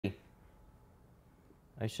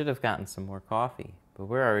I should have gotten some more coffee, but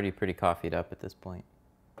we're already pretty coffeeed up at this point.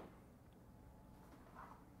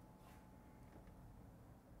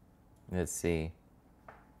 Let's see.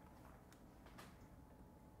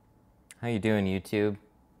 How you doing, YouTube?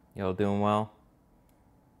 Y'all doing well?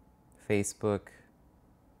 Facebook.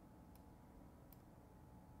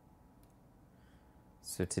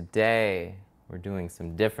 So today, we're doing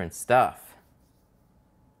some different stuff.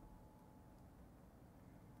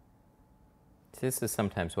 This is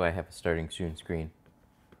sometimes why I have a starting soon screen.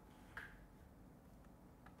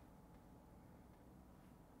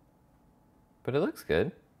 But it looks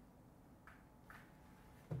good.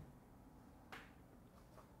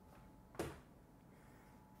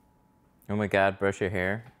 Oh my God, brush your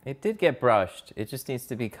hair. It did get brushed. It just needs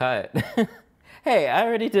to be cut. Hey, I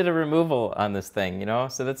already did a removal on this thing, you know?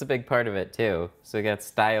 So that's a big part of it too. So it got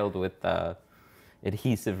styled with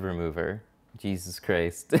adhesive remover. Jesus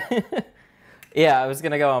Christ. Yeah, I was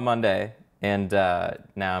gonna go on Monday, and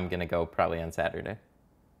now I'm gonna go probably on Saturday.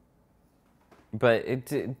 But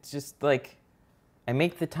it just like, I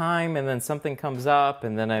make the time and then something comes up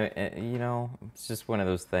and then you know, it's just one of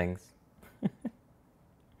those things.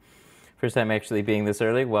 First time actually being this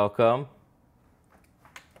early, welcome.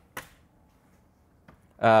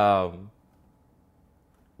 Yeah,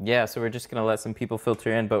 so we're just gonna let some people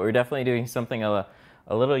filter in, but we're definitely doing something a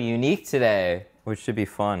little unique today, which should be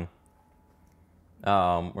fun.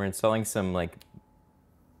 We're installing some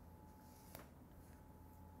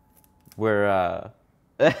we're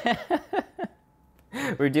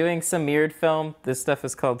doing some mirrored film. This stuff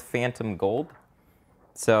is called Phantom Gold.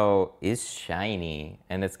 So it's shiny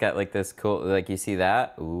and it's got like this cool, like you see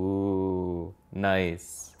that? Ooh,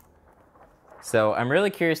 nice. So I'm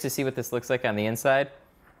really curious to see what this looks like on the inside.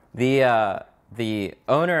 The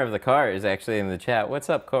owner of the car is actually in the chat. What's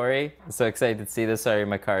up, Corey? I'm so excited to see this. Sorry,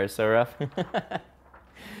 my car is so rough.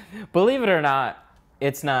 Believe it or not,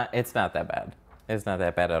 it's not that bad. It's not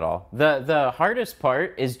that bad at all. The hardest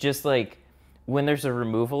part is just like when there's a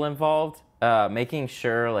removal involved, making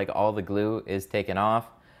sure like all the glue is taken off,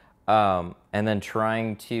 and then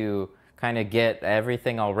trying to kind of get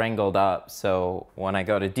everything all wrangled up so when I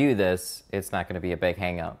go to do this, it's not going to be a big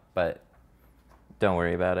hang up, but don't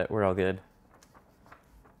worry about it. We're all good.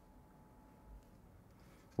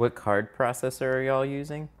 What card processor are y'all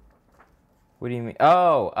using? What do you mean?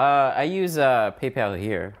 Oh, I use PayPal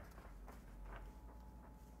here.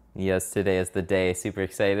 Yes, today is the day. Super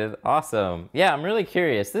excited. Awesome. Yeah, I'm really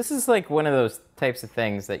curious. This is like one of those types of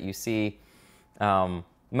things that you see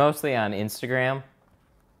mostly on Instagram.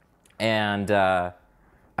 And I've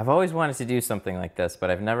always wanted to do something like this,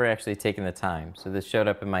 but I've never actually taken the time. So this showed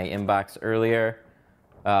up in my inbox earlier.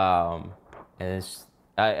 And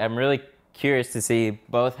I'm really curious to see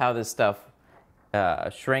both how this stuff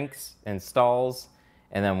shrinks and stalls,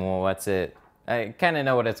 and then I kind of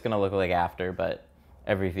know what it's going to look like after, but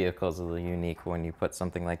every vehicle is a little unique when you put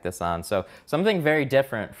something like this on. So something very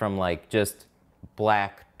different from like just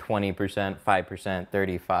black 20%, 5%,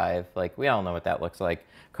 35%. Like we all know what that looks like.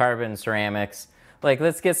 Carbon, ceramics. Like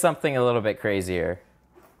let's get something a little bit crazier.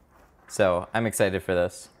 So I'm excited for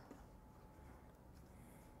this.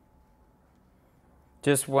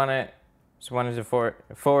 Just wanted to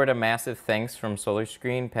forward a massive thanks from Solar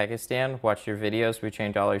Screen, Pakistan. Watch your videos. We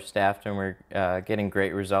trained all our staff and we're getting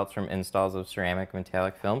great results from installs of ceramic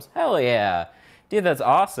metallic films. Hell yeah. Dude, that's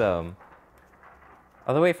awesome.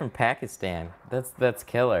 All the way from Pakistan. That's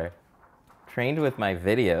killer. Trained with my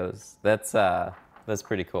videos. That's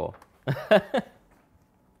pretty cool.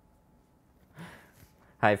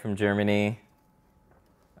 Hi from Germany.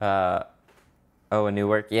 Oh, a new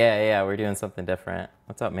work? Yeah, we're doing something different.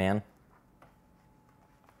 What's up, man?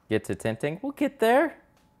 Get to tinting? We'll get there.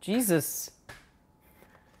 Jesus.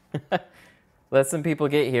 Let some people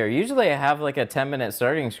get here. Usually I have like a 10-minute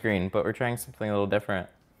starting screen, but we're trying something a little different.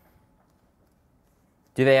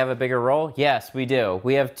 Do they have a bigger roll? Yes, we do.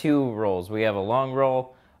 We have two rolls. We have a long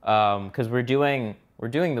roll because we're doing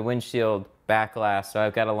the windshield back glass, so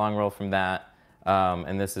I've got a long roll from that,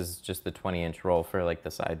 and this is just the 20-inch roll for like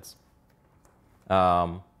the sides.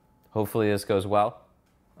 Hopefully this goes well.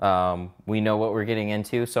 We know what we're getting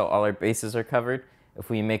into, so all our bases are covered. If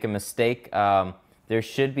we make a mistake, there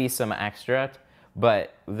should be some extra,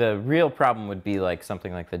 but the real problem would be like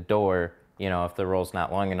something like the door, you know, if the roll's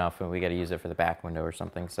not long enough and we got to use it for the back window or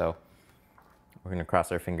something. So we're going to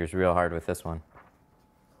cross our fingers real hard with this one.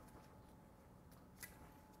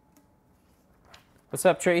 What's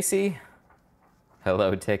up, Tracy?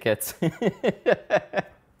 Hello, tickets.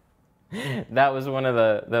 That was one of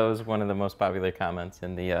the most popular comments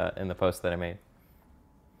in the post that I made.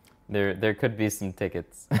 There could be some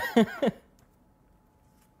tickets.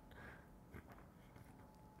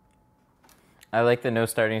 I like the no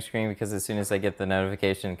starting screen because as soon as I get the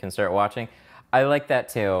notification, can start watching. I like that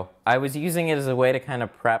too. I was using it as a way to kind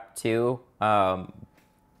of prep too. But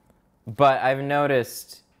I've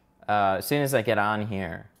noticed as soon as I get on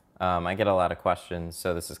here, I get a lot of questions.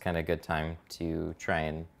 So this is kind of a good time to try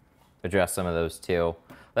and address some of those too.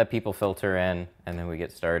 Let people filter in, and then we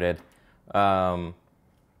get started. So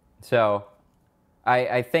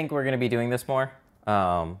I think we're going to be doing this more.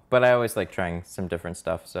 But I always like trying some different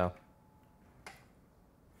stuff. So,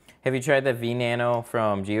 have you tried the V Nano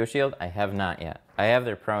from GeoShield? I have not yet. I have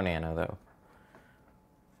their Pro Nano though.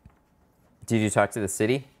 Did you talk to the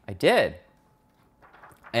city? I did.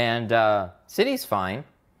 And city's fine.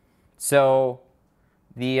 So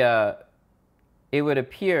the it would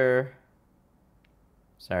appear.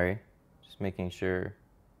 Sorry, just making sure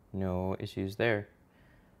no issues there.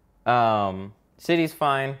 City's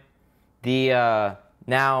fine. The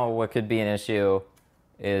now what could be an issue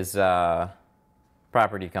is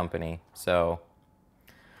property company. So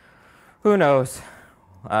who knows?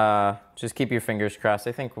 Just keep your fingers crossed.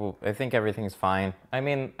 I think everything's fine. I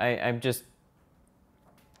mean, I'm just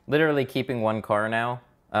literally keeping one car now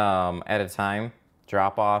at a time.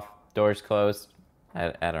 Drop off, doors closed.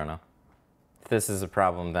 I don't know. If this is a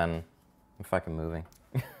problem, then I'm fucking moving.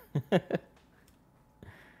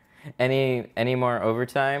 Any more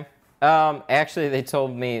overtime? Actually, they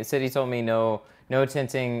told me, city told me no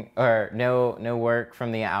tinting or no work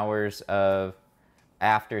from the hours of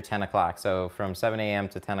after 10 o'clock. So from 7 a.m.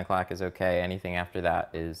 to 10 o'clock is okay. Anything after that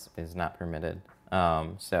is not permitted.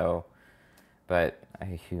 So, but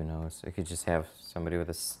who knows? I could just have somebody with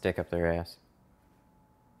a stick up their ass.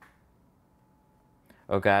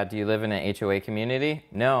 Oh God, do you live in an HOA community?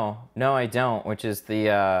 No, I don't, which is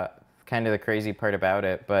the kind of the crazy part about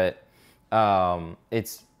it. But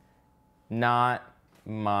it's not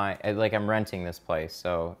my, like, I'm renting this place,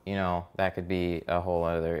 so you know that could be a whole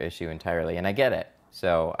other issue entirely, and I get it.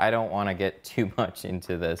 So I don't want to get too much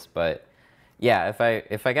into this, but yeah,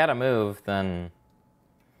 if I gotta move, then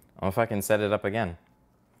I'll fucking set it up again.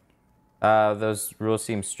 Those rules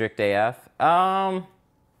seem strict AF.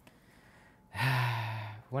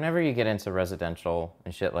 Whenever you get into residential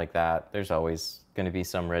and shit like that, there's always going to be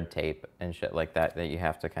some red tape and shit like that that you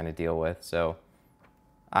have to kind of deal with. So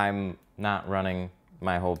I'm not running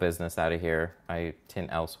my whole business out of here. I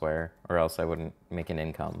tint elsewhere, or else I wouldn't make an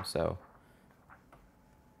income. So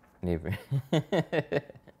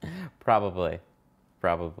probably.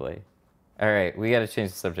 All right, we got to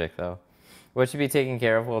change the subject though. What should be taken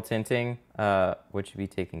care of while tinting? What should be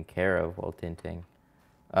taken care of while tinting?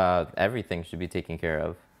 Everything should be taken care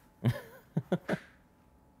of.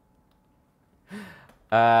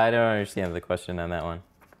 I don't understand the question on that one.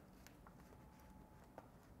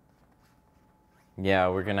 Yeah,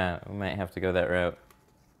 we might have to go that route.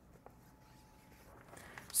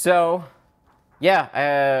 So, yeah,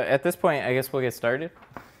 at this point, I guess we'll get started.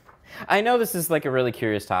 I know this is like a really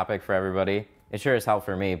curious topic for everybody. It sure is hell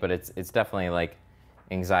for me, but it's definitely like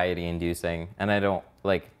anxiety inducing, and I don't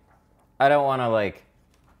want to like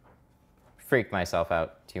freak myself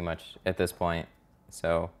out too much at this point.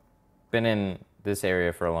 So, been in this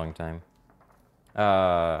area for a long time.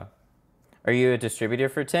 Are you a distributor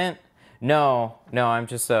for tint? No, I'm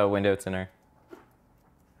just a window tinter.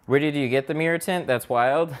 Where did you get the mirror tint? That's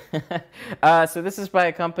wild. So this is by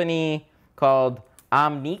a company called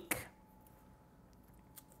Omnique.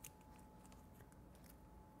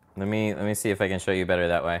 Let me see if I can show you better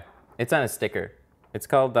that way. It's on a sticker. It's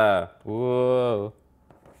called whoa.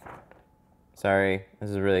 Sorry,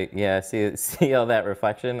 this is really, yeah, see all that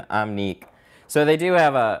reflection? Omnique. So they do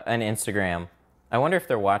have an Instagram. I wonder if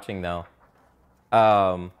they're watching though.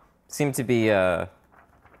 Seem to be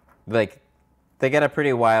like they get a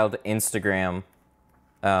pretty wild Instagram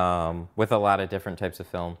with a lot of different types of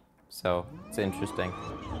film. So it's interesting.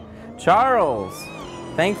 Charles,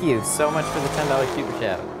 thank you so much for the $10 super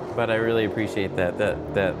chat. But I really appreciate that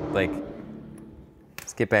like,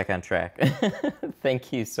 let's get back on track.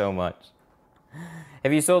 Thank you so much.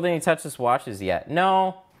 Have you sold any touchless washes yet?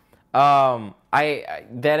 No. I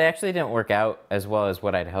that actually didn't work out as well as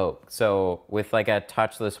what I'd hoped. So with like a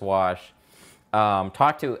touchless wash,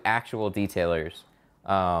 talk to actual detailers.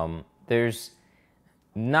 There's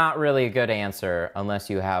not really a good answer unless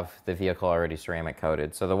you have the vehicle already ceramic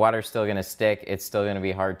coated. So the water's still gonna stick. It's still gonna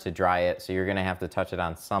be hard to dry it. So you're gonna have to touch it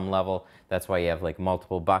on some level. That's why you have like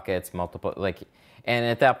multiple buckets, and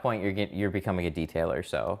at that point you're becoming a detailer.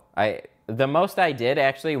 So the most I did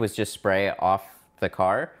actually was just spray it off the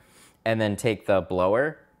car and then take the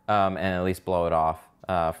blower and at least blow it off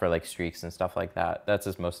for like streaks and stuff like that. That's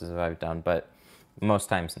as most as I've done, but most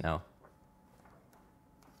times no.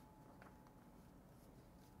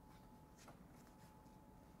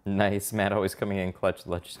 Nice, Matt always coming in clutch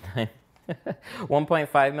lunchtime.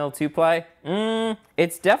 1.5 mil 2-ply.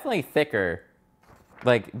 It's definitely thicker.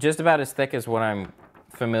 Like, just about as thick as what I'm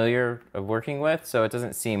familiar of working with, so it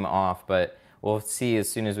doesn't seem off, but we'll see as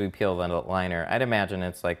soon as we peel the liner. I'd imagine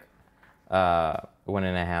it's like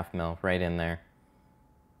 1.5 mil right in there.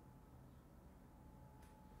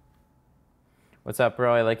 What's up,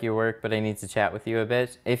 bro? I like your work, but I need to chat with you a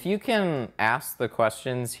bit. If you can ask the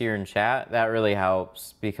questions here in chat, that really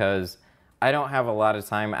helps, because I don't have a lot of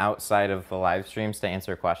time outside of the live streams to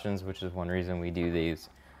answer questions, which is one reason we do these.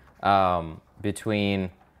 Between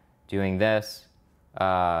doing this,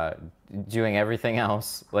 doing everything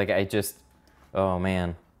else, like oh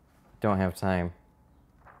man, don't have time.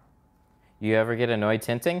 You ever get annoyed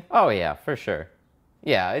tinting? Oh yeah, for sure.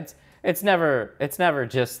 Yeah, it's never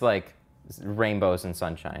just like rainbows and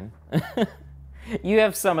sunshine. You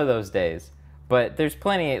have some of those days, but there's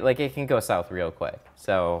plenty, like it can go south real quick.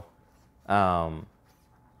 So, but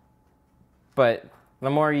the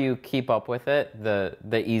more you keep up with it,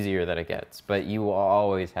 the easier that it gets. But you will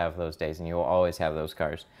always have those days, and you will always have those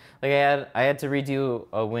cars. Like I had to redo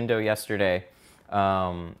a window yesterday.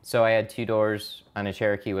 So I had 2 doors on a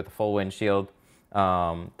Cherokee with a full windshield.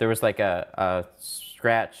 There was like a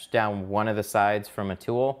scratch down one of the sides from a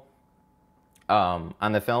tool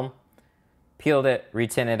on the film. Peeled it,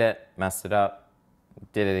 retinted it, messed it up,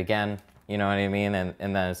 did it again. You know what I mean? And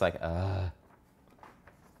then it's like,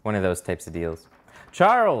 one of those types of deals.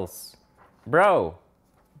 Charles, bro,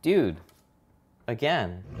 dude,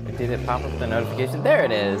 again, did it pop up the notification? There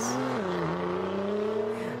it is.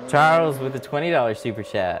 Charles with a $20 super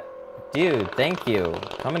chat. Dude, thank you.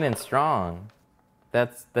 Coming in strong.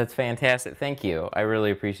 That's fantastic. Thank you. I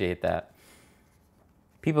really appreciate that.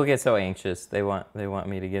 People get so anxious. They want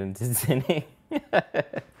me to get into tinting.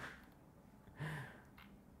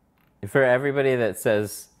 For everybody that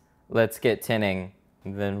says, let's get tinting,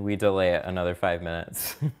 then we delay it another 5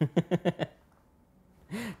 minutes.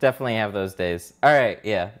 Definitely have those days. All right,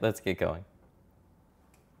 yeah, let's get going.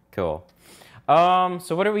 Cool.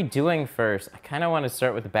 So what are we doing first? I kind of want to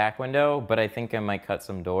start with the back window, but I think I might cut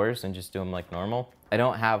some doors and just do them like normal. I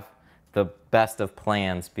don't have the best of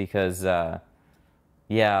plans because,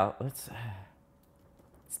 yeah, it's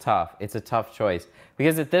tough. It's a tough choice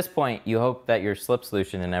because at this point you hope that your slip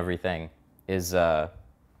solution and everything is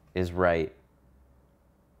right.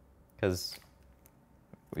 Because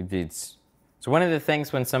so one of the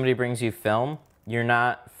things when somebody brings you film,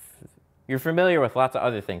 you're familiar with lots of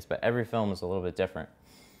other things, but every film is a little bit different.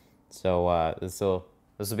 So this will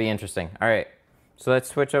be interesting. All right, so let's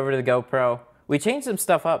switch over to the GoPro. We changed some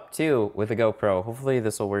stuff up too with the GoPro. Hopefully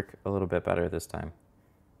this will work a little bit better this time.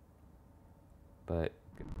 But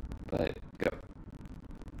go.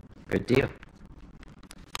 Good deal.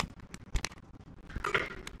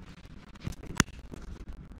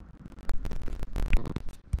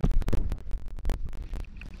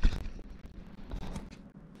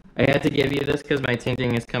 I had to give you this because my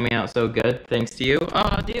tinting is coming out so good, thanks to you.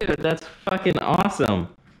 Oh, dude, that's fucking awesome.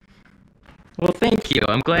 Well, thank you.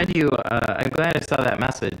 I'm glad I saw that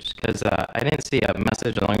message because I didn't see a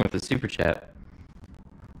message along with the super chat.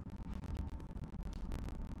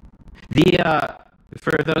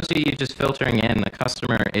 For those of you just filtering in, the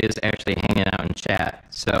customer is actually hanging out in chat,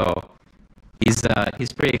 so he's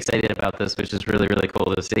pretty excited about this, which is really, really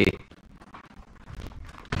cool to see.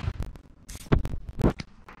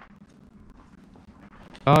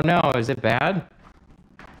 Oh no, is it bad?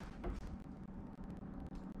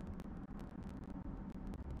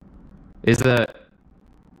 Is the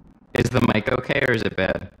mic okay or is it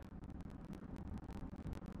bad?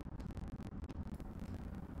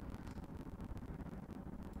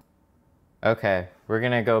 Okay, we're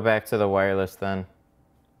gonna go back to the wireless then.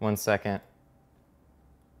 1 second.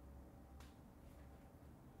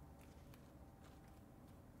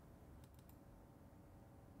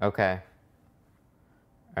 Okay.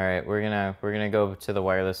 All right, we're gonna go to the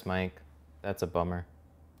wireless mic. That's a bummer.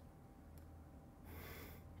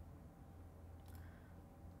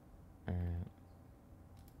 All right.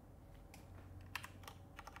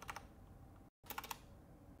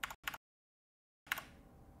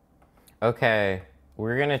 Okay,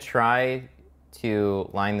 we're gonna try to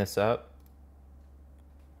line this up.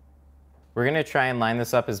 We're gonna try and line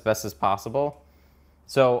this up as best as possible.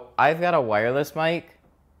 So I've got a wireless mic,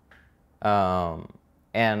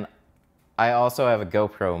 and I also have a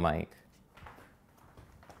GoPro mic.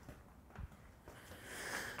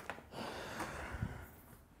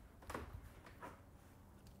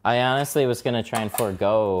 I honestly was gonna try and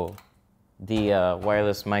forego the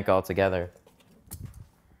wireless mic altogether.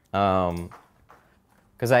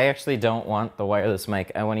 Because because I actually don't want the wireless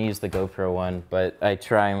mic. I want to use the GoPro one, but I'm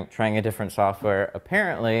trying a different software.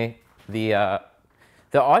 Apparently, the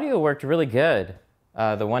audio worked really good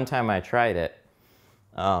the one time I tried it,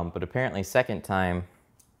 but apparently second time,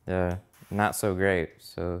 not so great.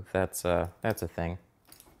 So that's a thing.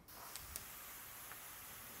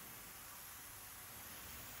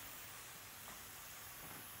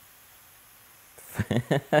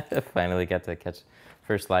 Finally got to catch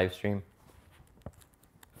first live stream.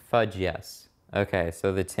 Fudge, yes. Okay,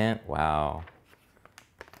 so the tint, wow.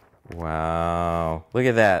 Wow. Look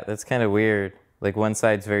at that. That's kind of weird. Like one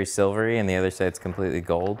side's very silvery and the other side's completely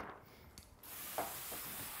gold.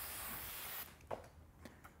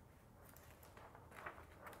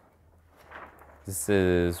 This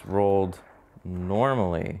is rolled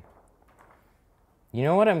normally. You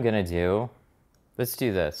know what I'm gonna do? Let's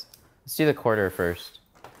do this. Let's do the quarter first.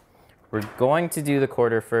 We're going to do the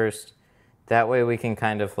quarter first. That way we can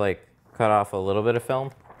kind of like cut off a little bit of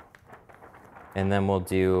film. And then we'll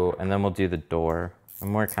do the door. I'm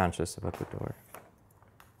more conscious about the door.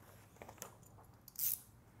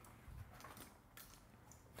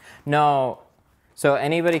 No. So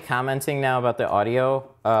anybody commenting now about the audio?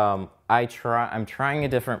 I'm trying a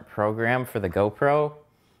different program for the GoPro.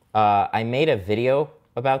 I made a video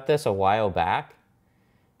about this a while back,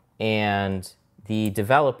 and the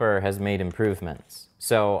developer has made improvements.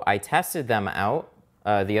 So I tested them out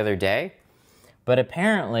the other day, but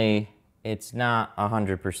apparently it's not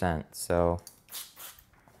 100%. So,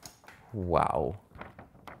 wow.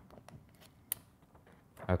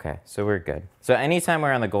 Okay, so we're good. So anytime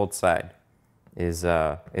we're on the gold side is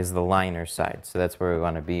the liner side. So that's where we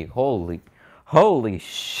want to be. Holy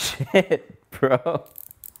shit, bro.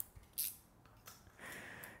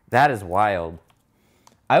 That is wild.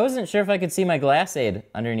 I wasn't sure if I could see my glass aid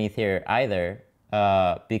underneath here either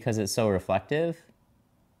because it's so reflective.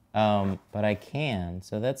 But I can,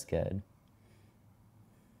 so that's good.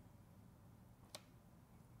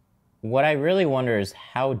 What I really wonder is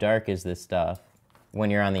how dark is this stuff when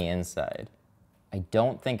you're on the inside? I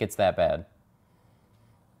don't think it's that bad.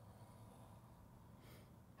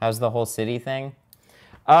 How's the whole city thing?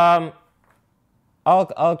 I'll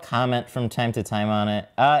comment from time to time on it.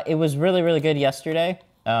 It was really, really good yesterday.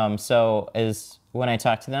 So as when I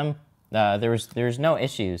talked to them, there was no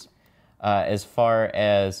issues as far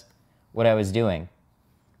as what I was doing.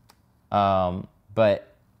 But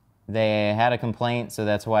they had a complaint, so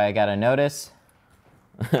that's why I got a notice.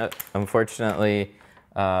 Unfortunately,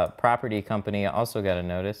 property company also got a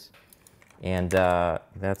notice, and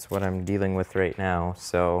that's what I'm dealing with right now.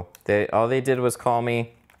 So all they did was call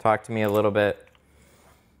me, talk to me a little bit.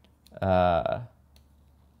 Yeah,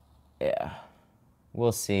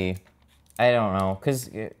 we'll see. I don't know, because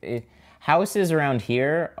houses around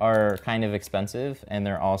here are kind of expensive, and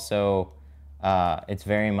they're also, it's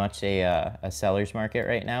very much a seller's market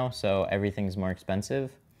right now, so everything's more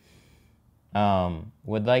expensive.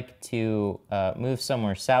 Would like to move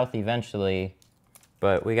somewhere south eventually,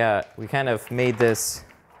 but we kind of made this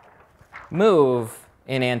move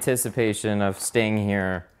in anticipation of staying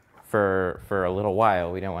here for a little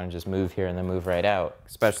while. We don't want to just move here and then move right out,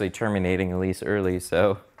 especially terminating a lease early,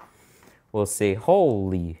 so we'll see.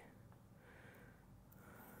 Holy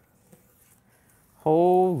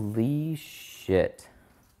shit.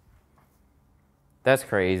 That's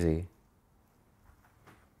crazy.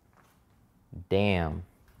 Damn.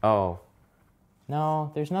 Oh.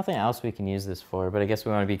 No, there's nothing else we can use this for, but I guess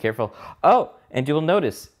we want to be careful. Oh, and you'll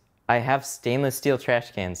notice I have stainless steel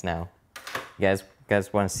trash cans now. You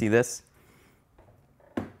guys want to see this?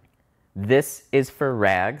 This is for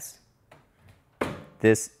rags.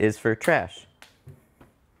 This is for trash.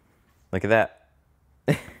 Look at that.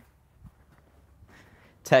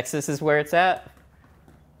 Texas is where it's at.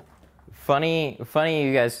 Funny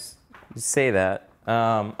you guys say that.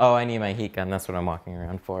 Oh, I need my heat gun. That's what I'm walking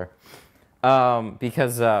around for.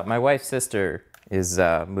 Because my wife's sister is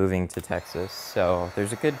moving to Texas, so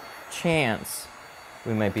there's a good chance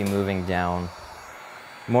we might be moving down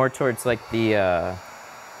more towards like the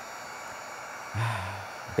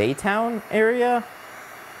Baytown area.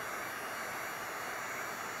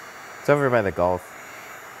 It's over by the Gulf.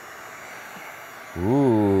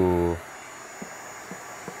 Ooh.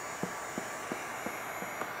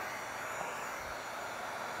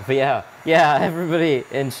 But yeah, everybody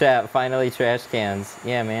in chat, finally trash cans.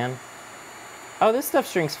 Yeah, man. Oh, this stuff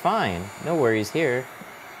shrinks fine. No worries here.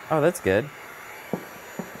 Oh, that's good.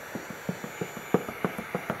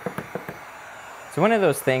 It's one of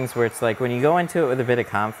those things where it's like when you go into it with a bit of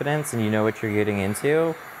confidence and you know what you're getting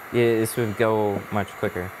into, this would go much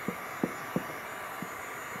quicker.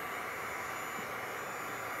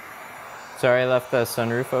 Sorry, I left the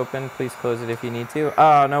sunroof open. Please close it if you need to.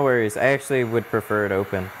 Oh, no worries. I actually would prefer it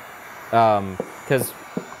open. Because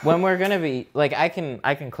when we're gonna be, like, I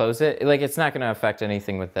can close it. Like, it's not gonna affect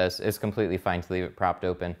anything with this. It's completely fine to leave it propped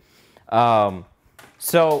open.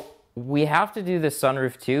 So we have to do the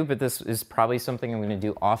sunroof too, but this is probably something I'm gonna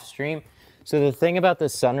do off stream. So the thing about the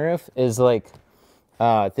sunroof is, like,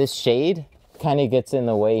 this shade kind of gets in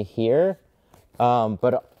the way here.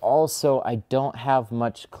 But also I don't have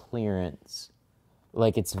much clearance.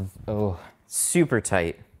 Like, it's super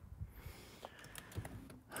tight.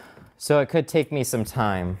 So it could take me some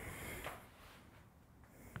time.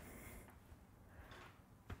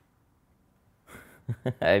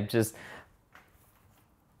 It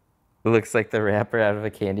looks like the wrapper out of a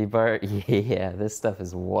candy bar. Yeah, this stuff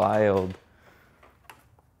is wild.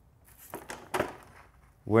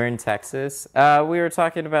 We're in Texas. We were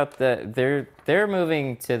talking about they're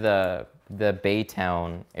moving to the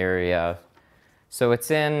Baytown area. So it's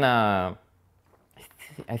in I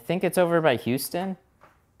think it's over by Houston.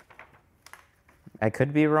 I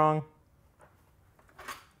could be wrong.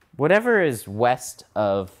 Whatever is west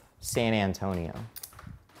of San Antonio.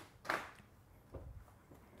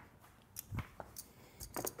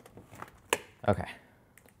 Okay.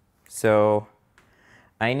 So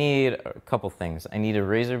I need a couple things. I need a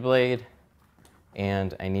razor blade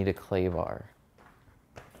and I need a clay bar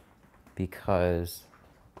because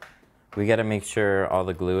we got to make sure all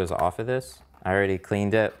the glue is off of this. I already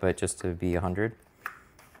cleaned it, but just to be 100.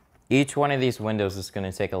 Each one of these windows is going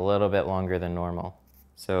to take a little bit longer than normal.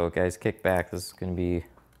 So guys, kick back. This is going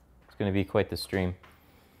to be quite the stream.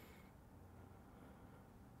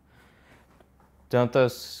 Don't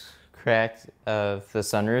those cracked the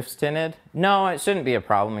sunroof's tinted? No, it shouldn't be a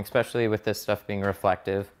problem, especially with this stuff being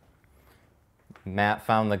reflective. Matt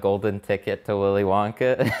found the golden ticket to Willy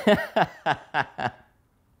Wonka.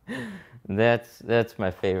 That's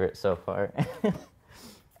my favorite so far.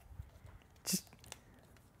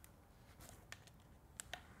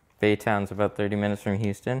 Baytown's about 30 minutes from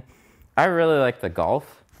Houston. I really like the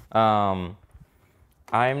Gulf. I'm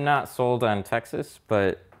not sold on Texas,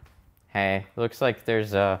 but hey, looks like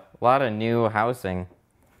there's a lot of new housing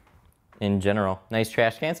in general. Nice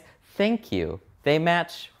trash cans. Thank you. They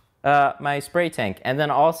match my spray tank. And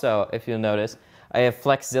then also, if you'll notice, I have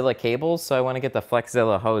Flexzilla cables, so I want to get the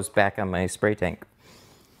Flexzilla hose back on my spray tank.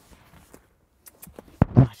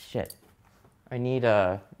 Oh, shit. I need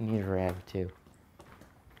a rag too.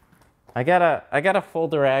 I gotta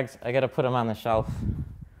fold the rags. I gotta put them on the shelf.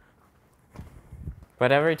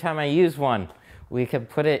 But every time I use one, we can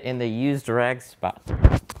put it in the used rag spot.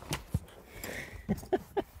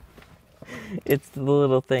 It's the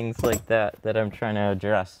little things like that I'm trying to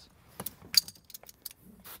address.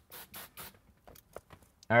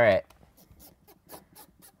 All right.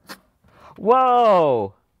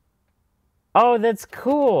 Whoa! Oh, that's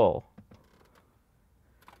cool.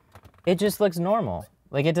 It just looks normal.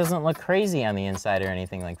 Like, it doesn't look crazy on the inside or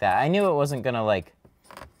anything like that. I knew it wasn't gonna, like...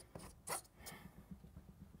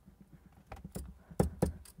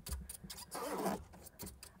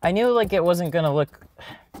 I knew, like, it wasn't gonna look,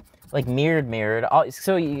 like, mirrored.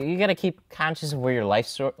 So you gotta keep conscious of where your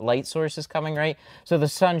light source is coming, right? So the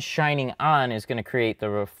sun shining on is gonna create the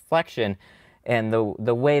reflection and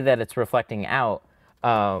the way that it's reflecting out.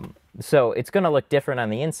 So it's gonna look different on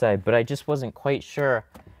the inside, but I just wasn't quite sure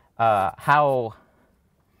how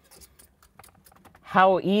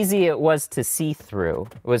easy it was to see through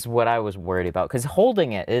was what I was worried about. Because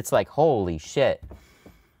holding it, it's like, holy shit.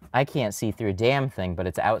 I can't see through a damn thing, but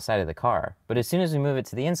it's outside of the car. But as soon as we move it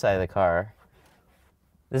to the inside of the car,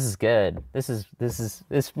 this is good.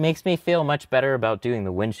 This makes me feel much better about doing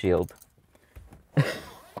the windshield.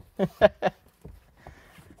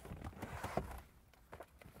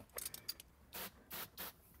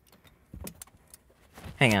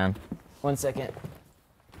 Hang on, 1 second.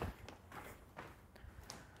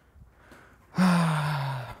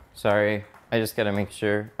 Sorry, I just gotta make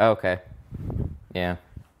sure. Okay, yeah.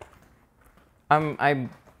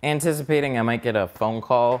 I'm anticipating I might get a phone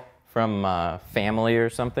call from family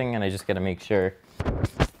or something, and I just gotta make sure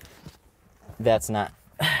that's not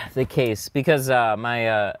the case because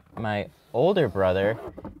my older brother,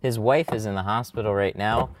 his wife is in the hospital right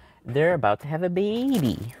now. They're about to have a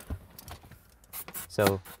baby.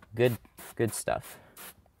 So good stuff.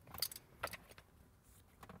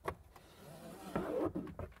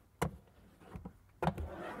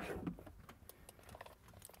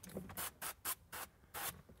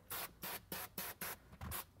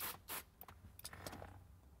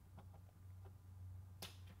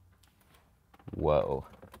 Whoa.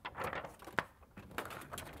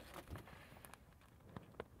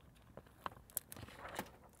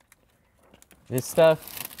 This stuff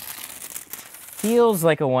feels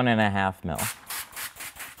like a 1.5 mil.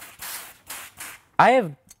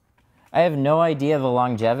 I have no idea the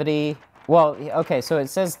longevity. Well, okay, so it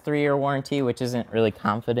says 3-year warranty, which isn't really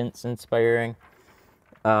confidence inspiring.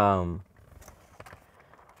 And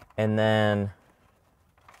then,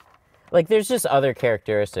 like, there's just other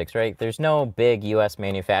characteristics, right? There's no big US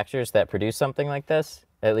manufacturers that produce something like this,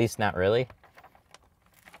 at least not really.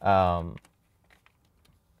 But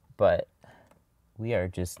we are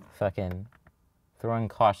just fucking throwing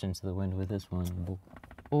caution to the wind with this one.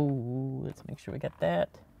 Oh, let's make sure we got that.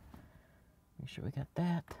 Make sure we got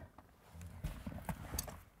that.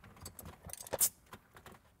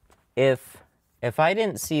 If I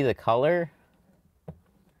didn't see the color,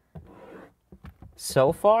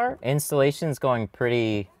 so far, installation's going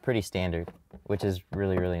pretty standard, which is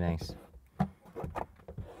really, really nice.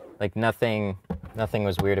 Like nothing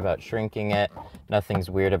was weird about shrinking it. Nothing's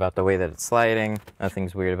weird about the way that it's sliding.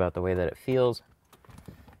 Nothing's weird about the way that it feels.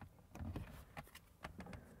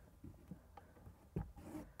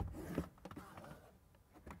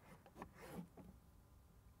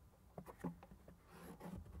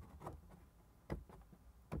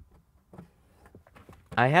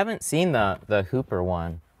 I haven't seen the Hooper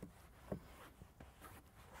one.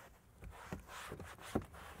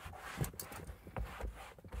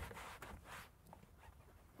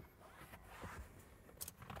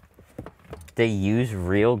 They use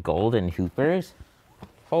real gold in Hoopers?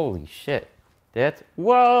 Holy shit. That's...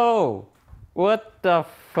 Whoa! What the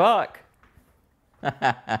fuck?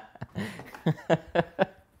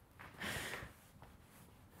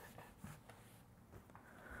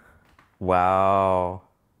 Wow.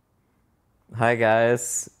 Hi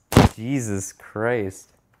guys. Jesus Christ.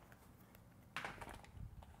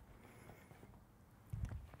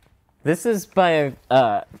 This is by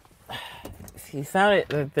a if you found it,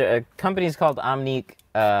 the company's called Omnique.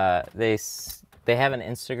 They have an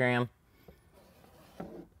Instagram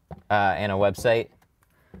and a website.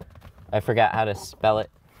 I forgot how to spell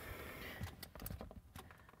it.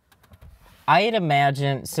 I'd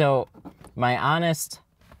imagine, so my honest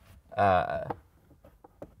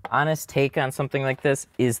take on something like this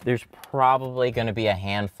is there's probably going to be a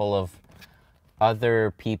handful of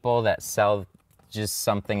other people that sell just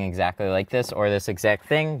something exactly like this or this exact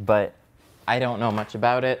thing, but I don't know much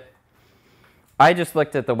about it. I just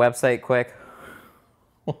looked at the website quick.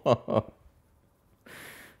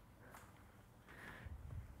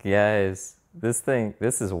 Guys,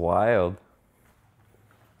 this is wild.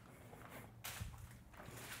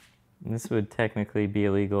 This would technically be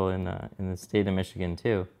illegal in the state of Michigan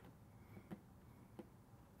too.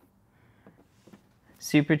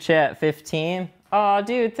 Super chat 15. Aw,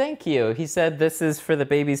 dude, thank you. He said this is for the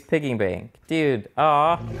baby's piggy bank. Dude,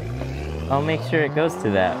 aw. I'll make sure it goes to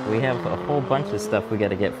that. We have a whole bunch of stuff we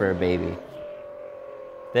gotta get for a baby.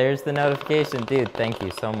 There's the notification. Dude, thank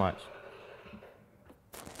you so much.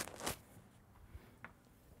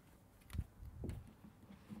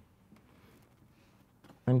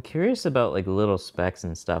 I'm curious about like little specks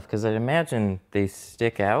and stuff because I'd imagine they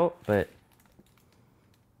stick out, but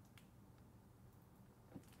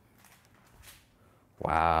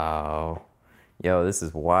wow. Yo, this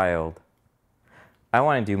is wild. I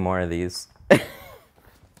want to do more of these.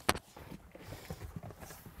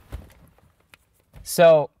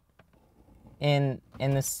 So, in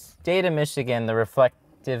the state of Michigan, the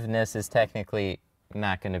reflectiveness is technically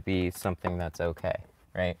not going to be something that's okay,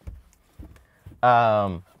 right?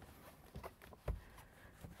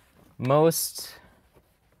 Most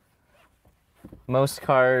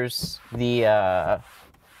cars,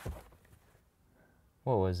 what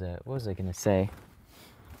was it? What was I gonna say?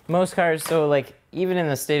 Most cars, so like even in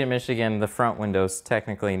the state of Michigan, the front windows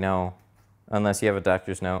technically no, unless you have a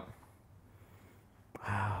doctor's note.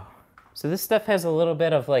 Wow. So this stuff has a little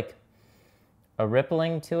bit of like a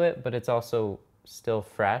rippling to it, but it's also still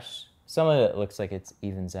fresh. Some of it looks like it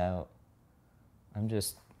evens out. I'm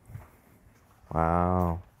just,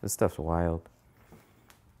 wow, this stuff's wild.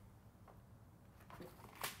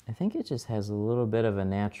 I think it just has a little bit of a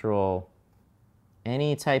natural,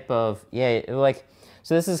 any type of, yeah, like,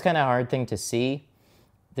 so this is kind of a hard thing to see.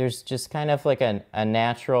 There's just kind of like a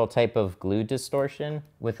natural type of glue distortion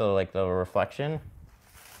with like the reflection.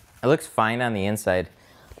 It looks fine on the inside,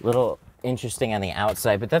 a little interesting on the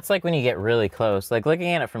outside, but that's like when you get really close. Like looking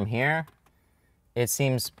at it from here, it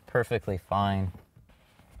seems perfectly fine.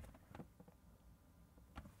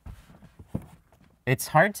 It's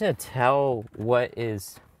hard to tell what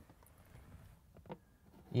is...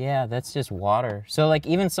 Yeah, that's just water. So like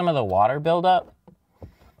even some of the water buildup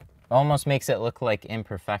almost makes it look like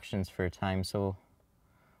imperfections for a time. So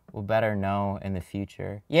we'll better know in the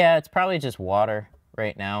future. Yeah, it's probably just water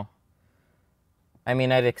right now. I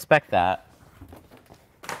mean, I'd expect that.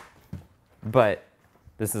 But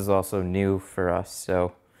this is also new for us,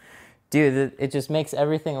 so... Dude, it just makes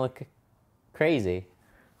everything look crazy.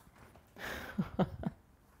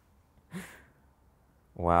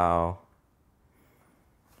 Wow.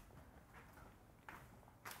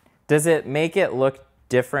 Does it make it look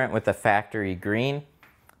different with the factory green?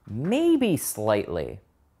 Maybe slightly.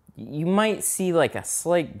 You might see like a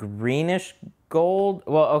slight greenish gold.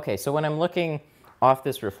 Well, okay, so when I'm looking off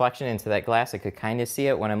this reflection into that glass, I could kind of see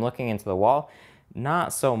it. When I'm looking into the wall,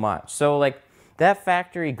 not so much. So like that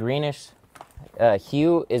factory greenish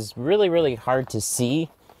hue is really, really hard to see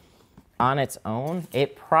on its own.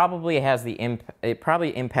 It probably has it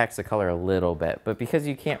probably impacts the color a little bit, but because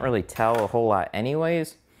you can't really tell a whole lot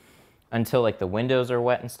anyways, until like the windows are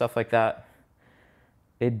wet and stuff like that,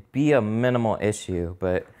 it'd be a minimal issue.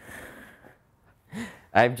 But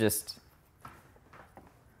I'm just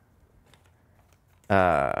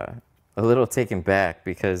a little taken back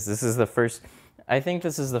because this is the first, I think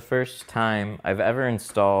this is the first time I've ever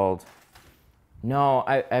installed, no,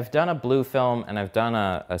 I've done a blue film and I've done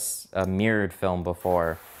a mirrored film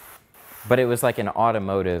before, but it was like an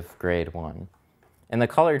automotive grade one. And the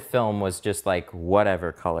colored film was just like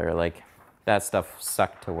whatever color, like that stuff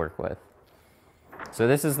sucked to work with. So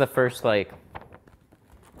this is the first like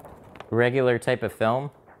regular type of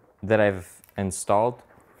film that I've installed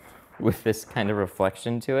with this kind of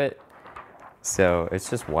reflection to it. So it's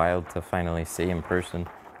just wild to finally see in person.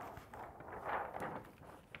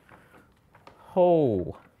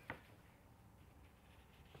 Oh,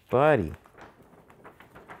 buddy.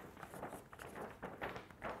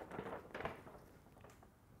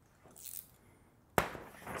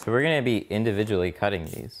 So we're going to be individually cutting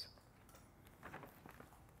these.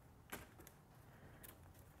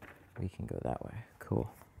 We can go that way. Cool.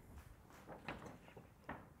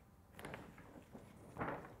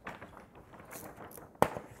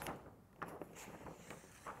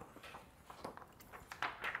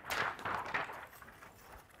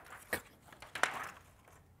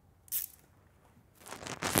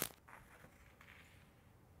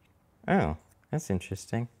 Oh, that's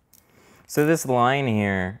interesting. So this line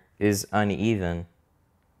here is uneven,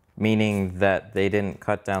 meaning that they didn't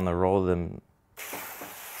cut down the roll of them.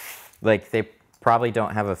 Like they probably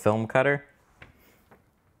don't have a film cutter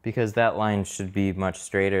because that line should be much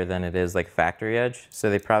straighter than it is like factory edge. So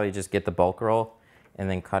they probably just get the bulk roll and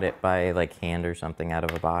then cut it by like hand or something out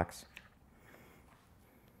of a box.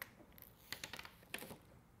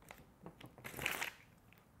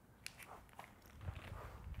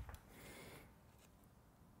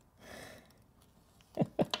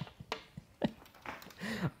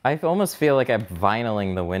 I almost feel like I'm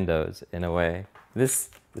vinyling the windows in a way. This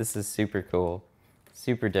is super cool,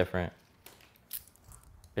 super different.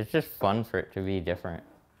 It's just fun for it to be different.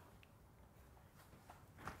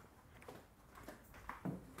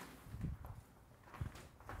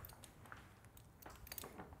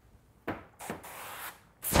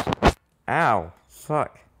 Ow,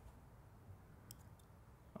 fuck.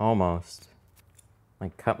 Almost.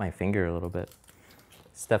 Like cut my finger a little bit.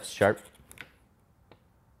 Stuff's sharp.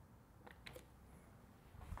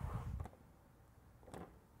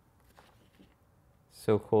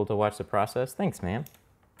 So cool to watch the process. Thanks, man.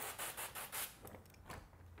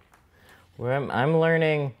 I'm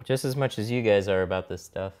learning just as much as you guys are about this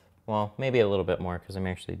stuff. Well, maybe a little bit more because I'm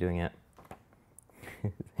actually doing it.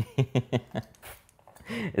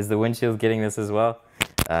 Is the windshield getting this as well?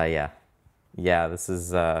 Yeah. Yeah, this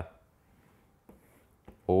is, oh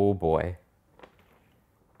boy.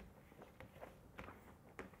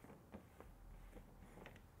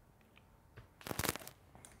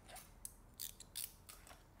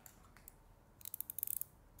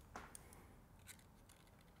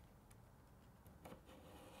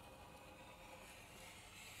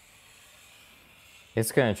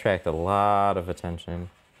 It's going to attract a lot of attention.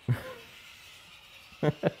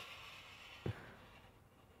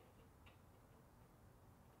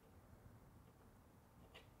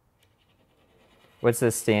 What's the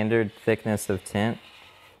standard thickness of tint?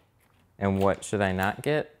 And what should I not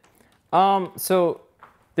get? So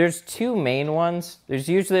there's two main ones. There's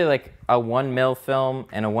usually like a 1 mil film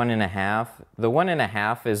and a 1.5. The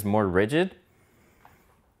 1.5 is more rigid.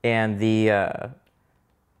 And the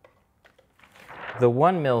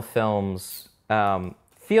 1 mil films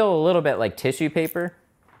feel a little bit like tissue paper.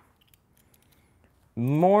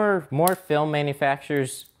 More film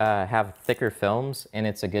manufacturers have thicker films, and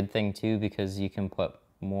it's a good thing too because you can put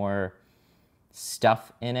more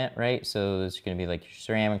stuff in it, right? So there's going to be like your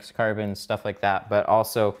ceramics, carbon, stuff like that. But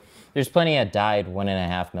also there's plenty of dyed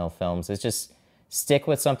 1.5 mil films. It's just stick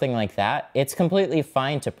with something like that. It's completely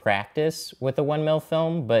fine to practice with a 1 mil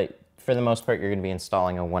film, but for the most part, you're going to be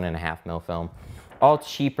installing a 1.5 mil film. All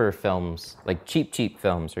cheaper films, like cheap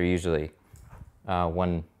films, are usually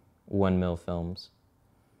 1 mil films.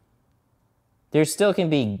 There still can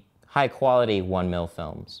be high quality 1 mil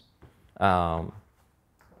films, but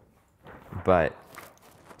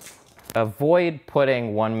avoid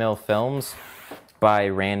putting 1 mil films by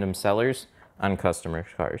random sellers on customer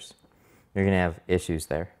cars. You're gonna have issues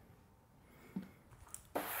there.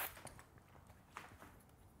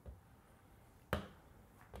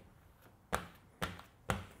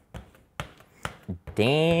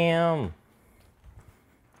 Damn.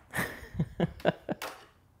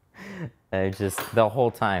 The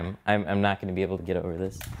whole time, I'm not gonna be able to get over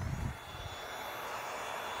this.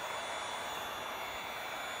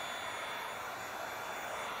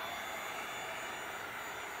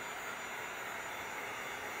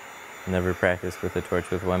 Never practiced with a torch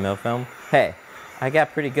with 1 mil film. Hey, I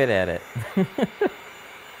got pretty good at it.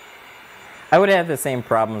 I would have the same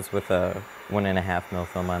problems with a 1.5 mil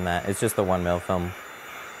film on that. It's just the 1 mil film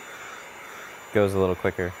goes a little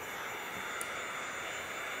quicker.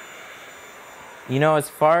 You know, as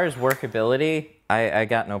far as workability, I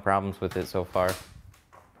got no problems with it so far.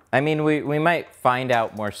 I mean, we might find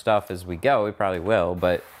out more stuff as we go. We probably will,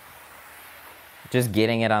 but just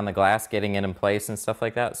getting it on the glass, getting it in place and stuff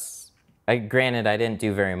like that. Granted, I didn't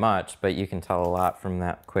do very much, but you can tell a lot from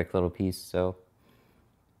that quick little piece, so.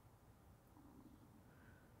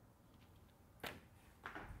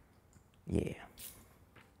 Yeah.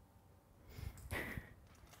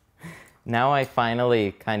 Now I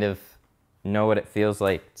finally kind of know what it feels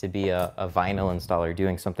like to be a vinyl installer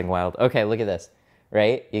doing something wild. Okay, look at this,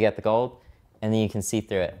 right? You got the gold, and then you can see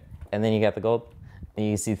through it. And then you got the gold, and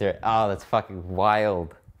you can see through it. Oh, that's fucking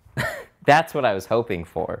wild. That's what I was hoping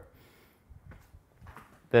for.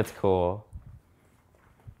 That's cool.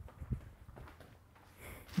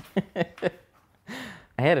 I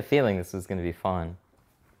had a feeling this was going to be fun.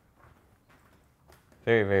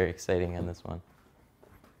 Very, very exciting on this one.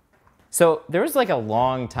 So there was like a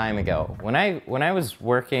long time ago when I was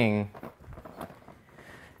working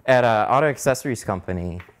at an auto accessories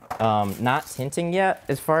company, not tinting yet.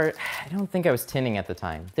 I don't think I was tinting at the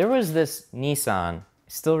time. There was this Nissan. I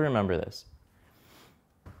still remember this.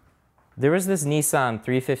 There was this Nissan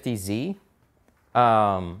 350Z,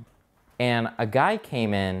 and a guy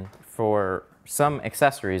came in for some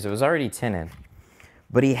accessories. It was already tinted,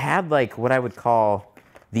 but he had like what I would call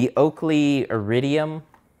the Oakley Iridium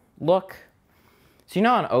look. So you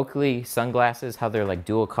know on Oakley sunglasses, how they're like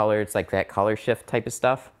dual color, it's like that color shift type of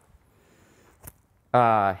stuff.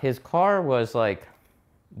 His car was like,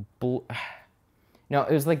 no,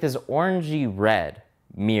 it was like this orangey red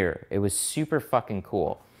mirror. It was super fucking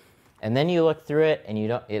cool. And then you look through it and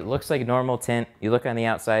it looks like normal tint. You look on the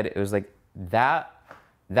outside, it was like that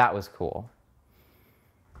was cool.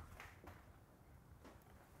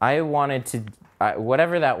 I wanted to,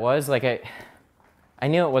 whatever that was, like I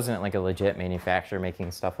knew it wasn't like a legit manufacturer making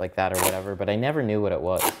stuff like that or whatever, but I never knew what it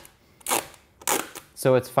was.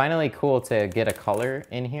 So it's finally cool to get a color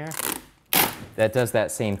in here that does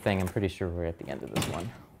that same thing. I'm pretty sure we're at the end of this one.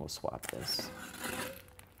 We'll swap this.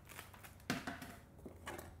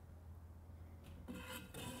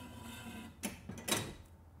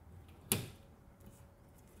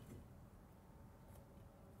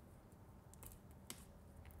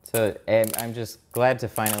 So I'm just glad to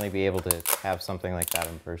finally be able to have something like that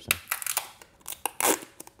in person.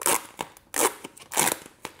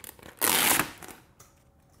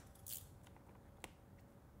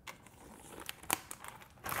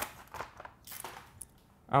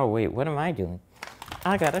 Oh wait, what am I doing?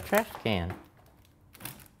 I got a trash can.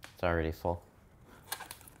 It's already full.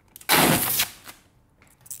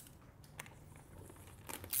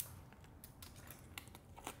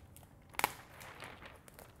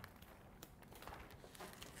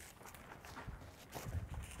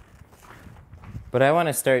 But I want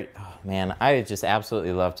to start, oh man, I would just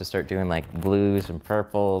absolutely love to start doing like blues and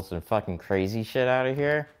purples and fucking crazy shit out of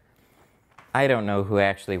here. I don't know who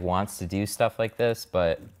actually wants to do stuff like this,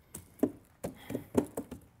 but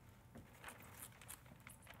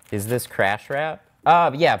is this crash wrap?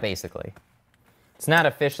 Yeah, basically. It's not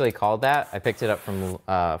officially called that. I picked it up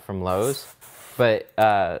from Lowe's, but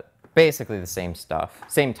basically the same stuff,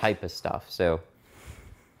 same type of stuff. So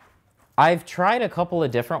I've tried a couple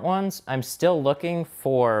of different ones. I'm still looking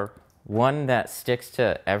for one that sticks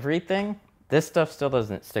to everything. This stuff still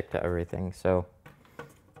doesn't stick to everything, so.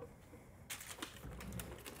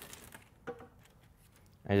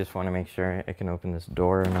 I just want to make sure I can open this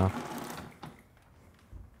door enough.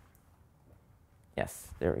 Yes,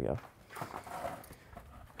 there we go.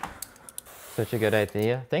 Such a good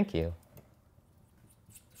idea. Thank you.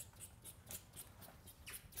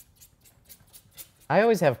 I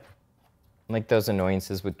always have like those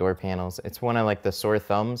annoyances with door panels. It's one of like the sore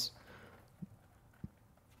thumbs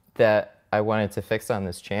that I wanted to fix on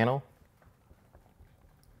this channel.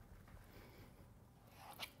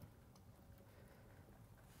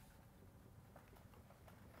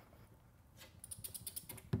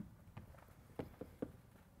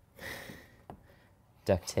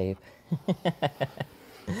 Duct tape.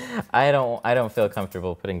 I don't feel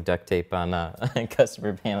comfortable putting duct tape on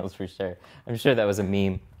customer panels for sure. I'm sure that was a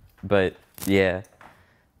meme, but yeah,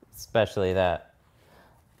 especially that.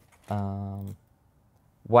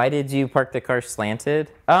 Why did you park the car slanted?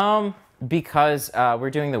 Because we're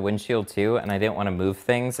doing the windshield too, and I didn't want to move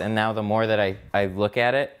things. And now the more that I look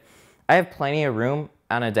at it, I have plenty of room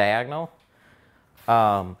on a diagonal.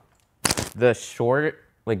 The short,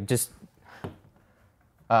 like just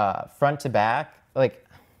front to back, like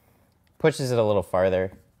pushes it a little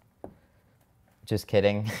farther. Just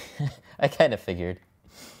kidding. I kind of figured.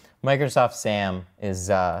 Microsoft Sam is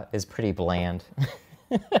pretty bland.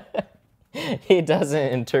 He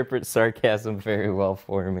doesn't interpret sarcasm very well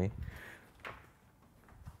for me.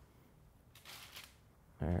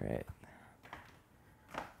 All right.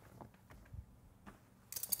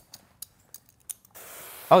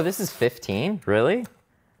 Oh, this is 15? Really?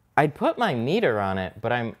 I'd put my meter on it,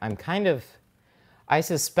 but I'm kind of, I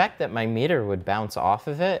suspect that my meter would bounce off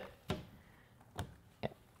of it.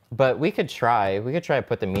 But we could try to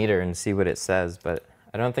put the meter and see what it says, but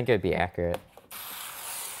I don't think it'd be accurate.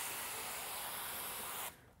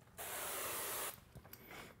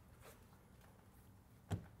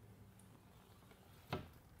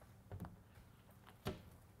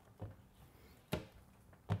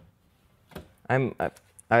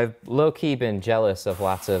 I've low-key been jealous of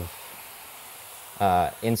lots of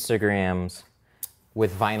Instagrams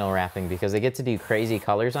with vinyl wrapping because they get to do crazy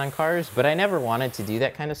colors on cars, but I never wanted to do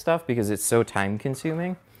that kind of stuff because it's so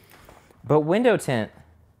time-consuming. But window tint,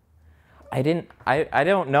 I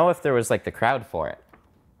don't know if there was like the crowd for it.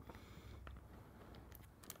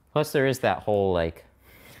 Plus there is that whole like,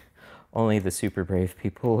 only the super brave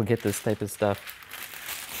people will get this type of stuff.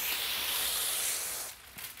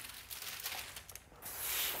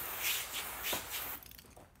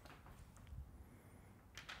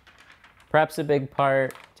 Prep's a big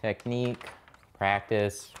part, technique,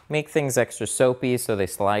 practice. Make things extra soapy so they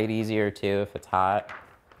slide easier too if it's hot.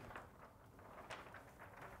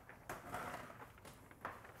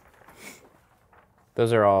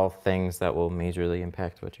 Those are all things that will majorly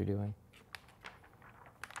impact what you're doing.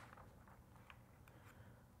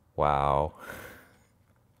 Wow.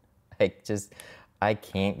 I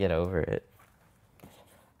can't get over it.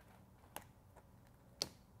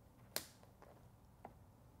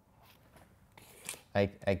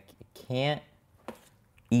 I can't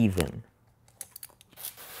even.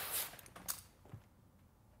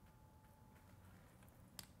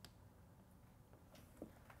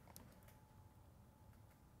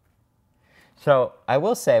 So I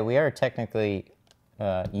will say we are technically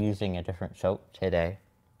using a different soap today.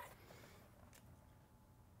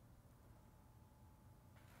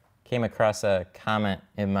 Came across a comment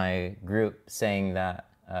in my group saying that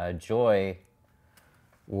Joy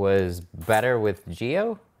was better with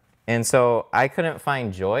Geo. And so I couldn't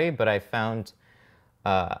find Joy, but I found,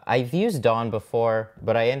 I've used Dawn before,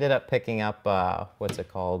 but I ended up picking up, what's it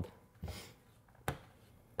called?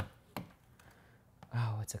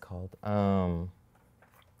 Oh, what's it called?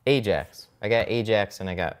 Ajax. I got Ajax and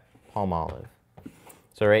I got Palmolive.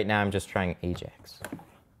 So right now I'm just trying Ajax.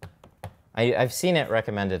 I've seen it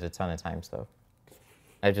recommended a ton of times though.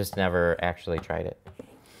 I've just never actually tried it.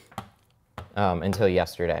 Until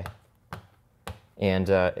yesterday. And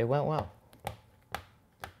it went well.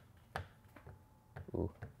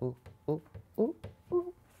 Ooh, ooh, ooh, ooh,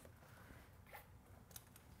 ooh.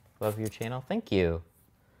 Love your channel. Thank you.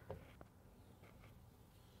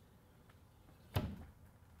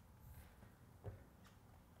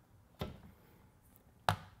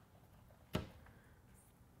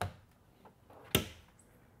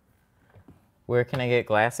 Where can I get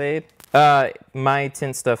Glass Aid?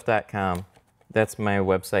 mytintstuff.com. That's my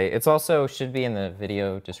website. It's also should be in the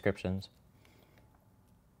video descriptions.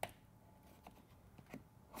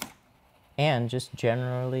 And just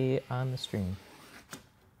generally on the stream.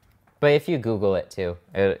 But if you Google it too,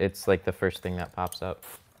 it's like the first thing that pops up.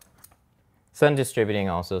 Sun Distributing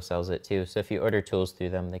also sells it too, so if you order tools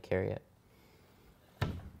through them, they carry it.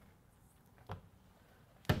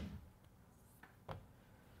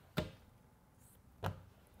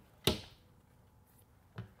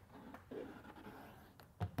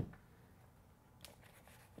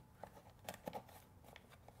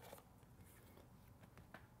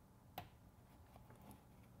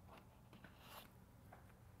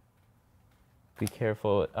 Be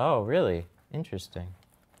careful. Oh, really? Interesting.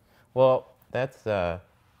 Well, that's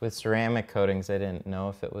with ceramic coatings, I didn't know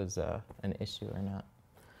if it was an issue or not.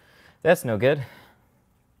 That's no good.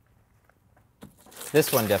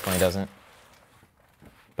 This one definitely doesn't.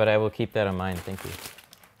 But I will keep that in mind. Thank you.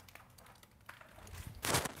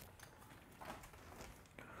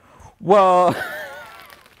 Whoa!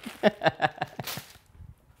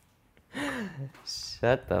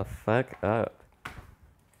 Shut the fuck up.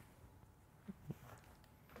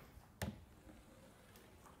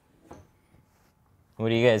 What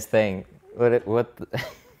do you guys think? What the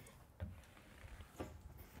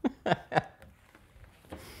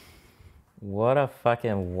What a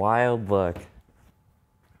fucking wild look.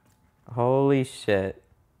 Holy shit.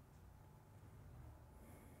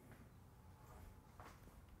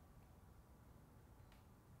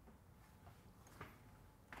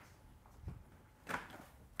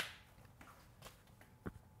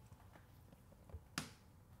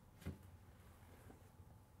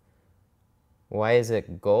 Why is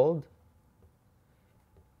it gold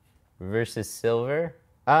versus silver?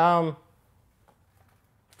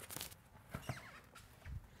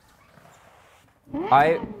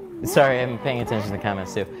 Sorry, I'm paying attention to the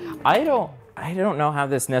comments too. I don't know how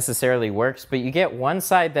this necessarily works, but you get one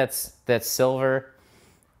side that's silver,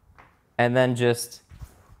 and then just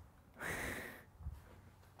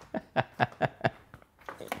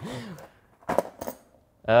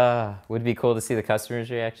would be cool to see the customer's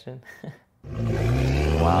reaction.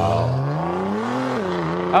 Wow.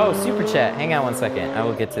 Oh, super chat. Hang on one second. I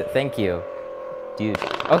will get to it. Thank you, dude.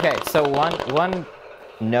 Okay, so one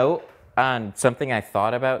note on something I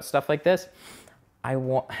thought about stuff like this.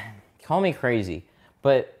 Call me crazy,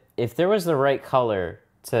 but if there was the right color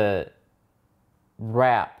to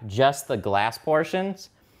wrap just the glass portions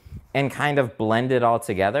and kind of blend it all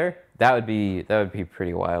together, that would be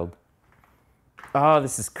pretty wild. Oh,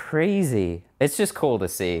 this is crazy. It's just cool to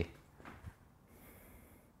see.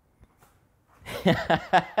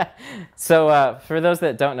 So for those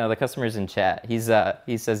that don't know, the customer's in chat. He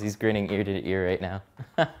says he's grinning ear to ear right now.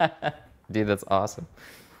 Dude, that's awesome.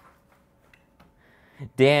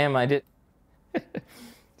 Damn, I did.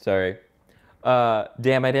 Sorry.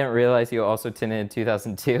 Damn, I didn't realize you also tinted in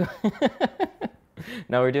 2002.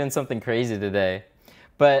 No, we're doing something crazy today.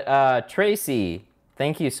 But Tracy,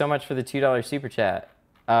 thank you so much for the $2 super chat.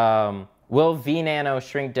 Will V Nano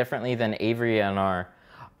shrink differently than Avery NR?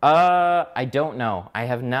 I don't know. I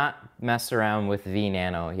have not messed around with V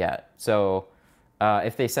Nano yet. So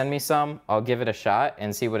if they send me some, I'll give it a shot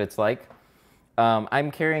and see what it's like. I'm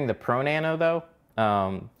carrying the Pro Nano though,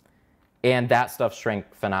 and that stuff shrank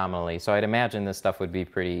phenomenally. So I'd imagine this stuff would be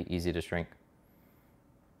pretty easy to shrink.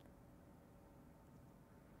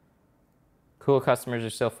 Cool customers are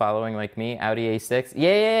still following like me. Audi A6.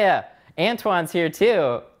 Yeah. Antoine's here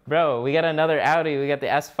too. Bro, we got another Audi. We got the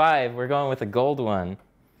S5. We're going with the gold one.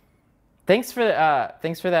 Thanks for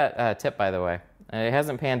that tip, by the way. It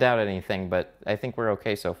hasn't panned out anything, but I think we're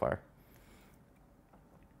okay so far.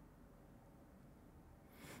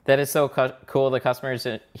 That is so cool. The customers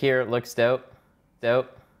here looks dope.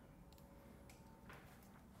 Dope.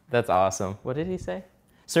 That's awesome. What did he say?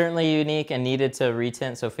 Certainly unique and needed to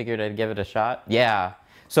retint, so figured I'd give it a shot. Yeah.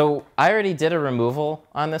 So I already did a removal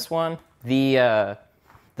on this one. The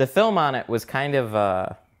film on it was kind of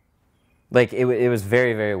like it was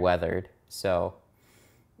very, very weathered. So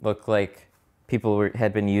looked like people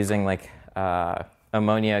had been using like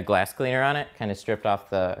ammonia glass cleaner on it, kind of stripped off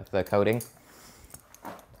the coating.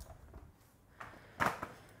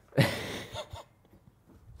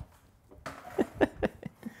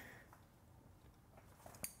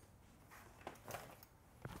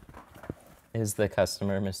 Is the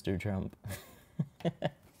customer Mr. Trump?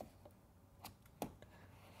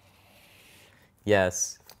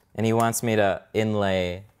 Yes, and he wants me to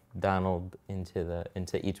inlay Donald into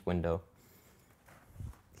each window.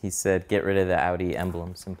 He said, get rid of the Audi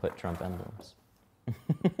emblems and put Trump emblems.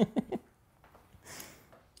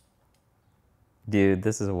 Dude,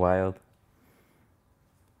 this is wild.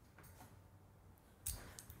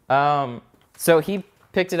 So he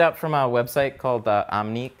picked it up from a website called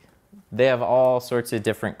Omnique. They have all sorts of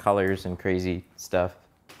different colors and crazy stuff.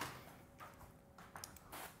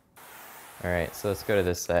 All right, so let's go to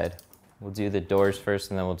this side. We'll do the doors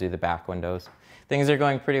first, and then we'll do the back windows. Things are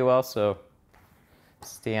going pretty well, so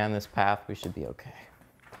stay on this path. We should be okay.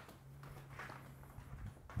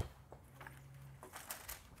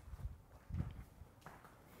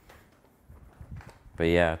 But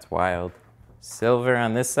yeah, it's wild. Silver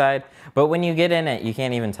on this side. But when you get in it, you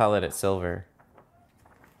can't even tell that it's silver.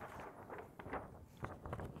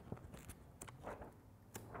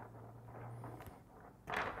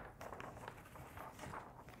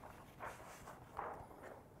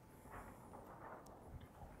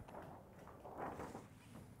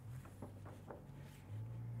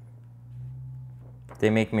 They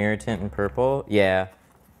make mirror tint in purple? Yeah.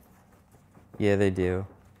 Yeah, they do.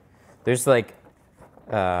 There's like,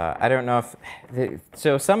 I don't know if,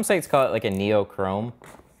 so some sites call it like a neochrome.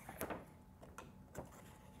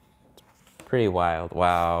 Pretty wild.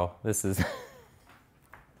 Wow, this is,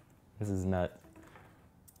 this is nuts.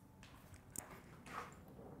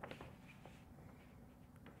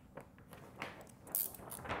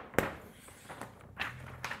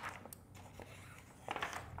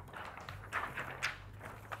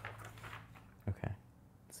 Okay,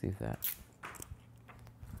 let's see if that.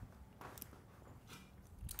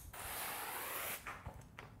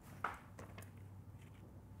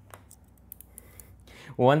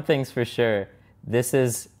 One thing's for sure, this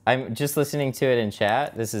is, I'm just listening to it in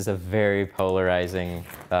chat, this is a very polarizing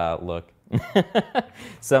look.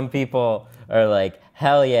 Some people are like,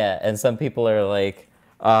 hell yeah, and some people are like,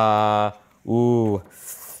 ooh,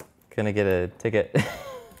 gonna get a ticket.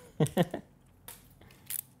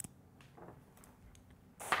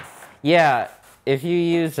 Yeah, if you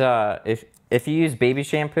use if you use baby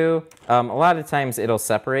shampoo, a lot of times it'll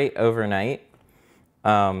separate overnight.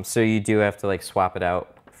 So you do have to like swap it out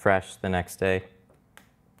fresh the next day.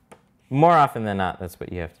 More often than not, that's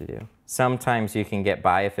what you have to do. Sometimes you can get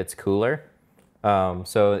by if it's cooler.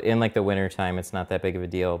 So in like the winter time, it's not that big of a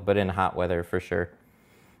deal, but in hot weather for sure.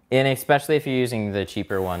 And especially if you're using the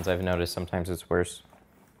cheaper ones, I've noticed sometimes it's worse.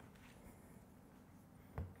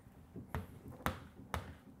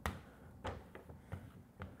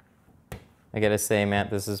 I gotta say, Matt,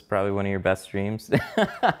 this is probably one of your best streams.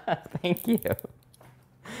 Thank you.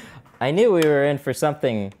 I knew we were in for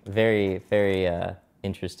something very, very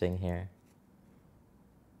interesting here.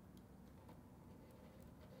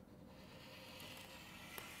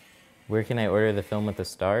 Where can I order the film with the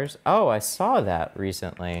stars? Oh, I saw that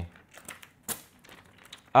recently.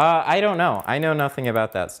 I don't know. I know nothing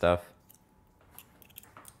about that stuff.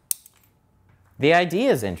 The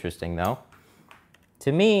idea is interesting, though.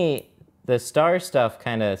 To me, the star stuff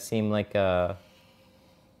kind of seemed like a...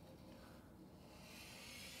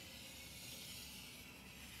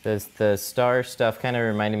 The star stuff kind of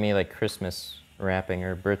reminded me like Christmas wrapping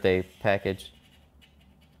or birthday package.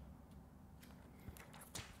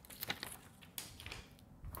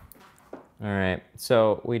 All right,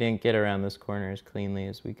 so we didn't get around this corner as cleanly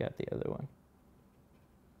as we got the other one.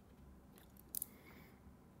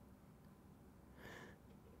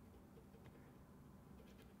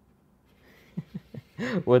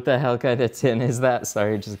 What the hell kind of tin is that?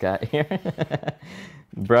 Sorry, just got here.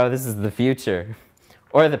 Bro, this is the future.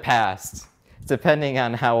 Or the past, depending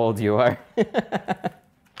on how old you are.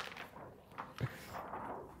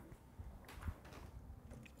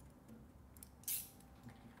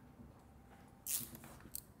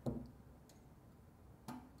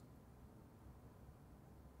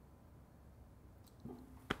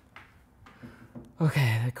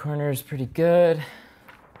 Okay, the corner is pretty good.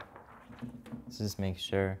 Let's just make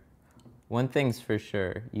sure. One thing's for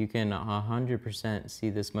sure, you can 100% see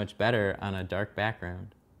this much better on a dark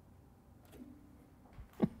background.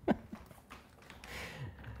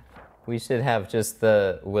 We should have just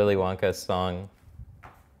the Willy Wonka song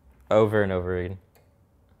over and over again.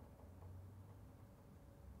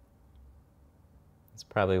 That's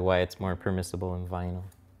probably why it's more permissible in vinyl.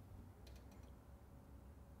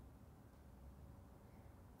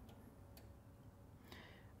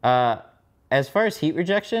 As far as heat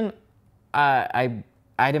rejection, I'd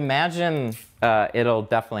imagine it'll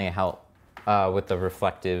definitely help with the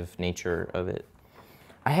reflective nature of it.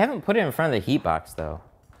 I haven't put it in front of the heat box though.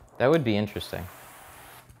 That would be interesting.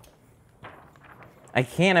 I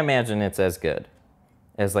can't imagine it's as good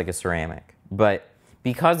as like a ceramic, but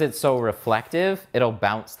because it's so reflective, it'll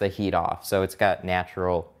bounce the heat off. So it's got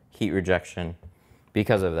natural heat rejection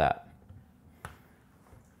because of that.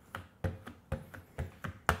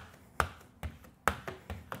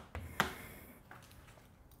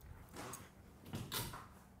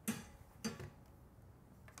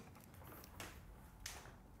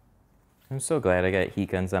 I'm so glad I got heat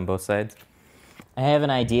guns on both sides. I have an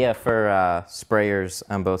idea for sprayers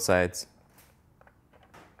on both sides.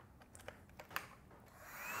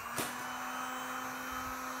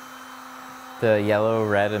 The yellow,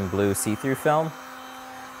 red, and blue see-through film.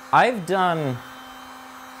 I've done...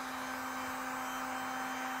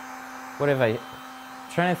 What have I... I'm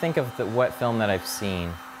trying to think of what film that I've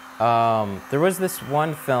seen. There was this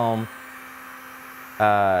one film...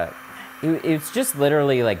 It's just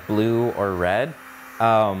literally like blue or red,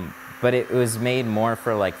 but it was made more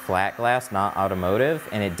for like flat glass, not automotive,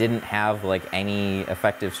 and it didn't have like any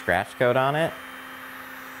effective scratch coat on it.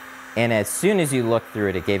 And as soon as you looked through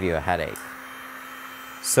it, it gave you a headache.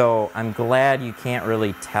 So I'm glad you can't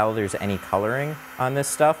really tell there's any coloring on this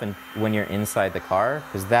stuff and when you're inside the car,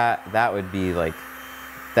 because that would be like,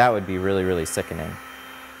 that would be really, really sickening.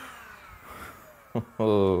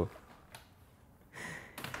 Oh.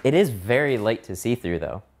 It is very light to see through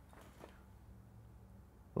though.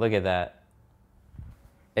 Look at that.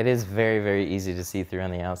 It is very, very easy to see through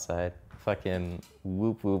on the outside. Fucking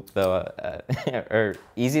whoop whoop though, or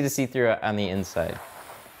easy to see through on the inside.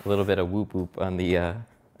 A little bit of whoop whoop on the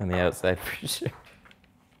outside for sure.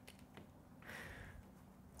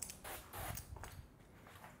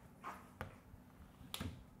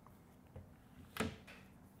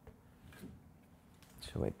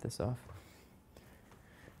 Should wipe this off.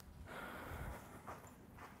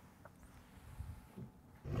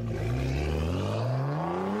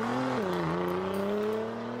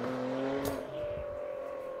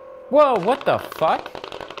 Whoa, what the fuck?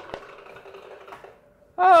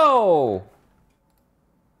 Oh!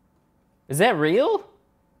 Is that real?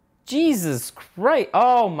 Jesus Christ.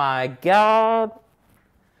 Oh my God.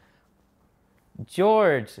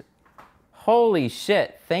 George. Holy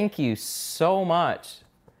shit. Thank you so much.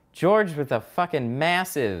 George with a fucking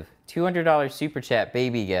massive $200 super chat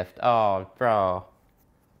baby gift. Oh, bro.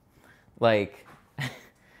 Like,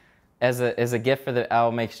 as a gift for the,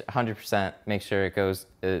 I'll make 100% make sure it goes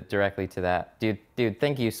directly to that. Dude,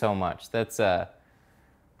 thank you so much. That's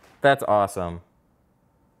awesome.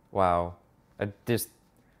 Wow. It's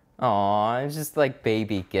just like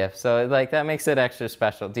baby gift. So like that makes it extra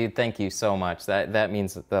special. Dude, thank you so much. That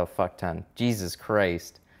means the fuck ton. Jesus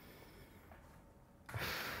Christ.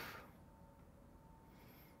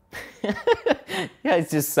 You guys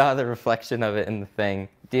just saw the reflection of it in the thing.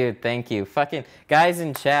 Dude, thank you. Fucking guys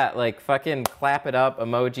in chat, like fucking clap it up,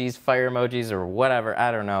 emojis, fire emojis, or whatever. I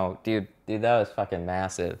don't know. Dude, that was fucking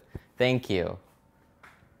massive. Thank you.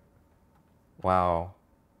 Wow.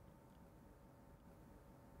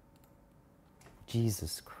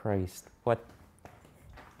 Jesus Christ. What?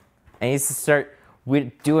 I need to start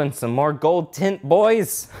doing some more gold tint,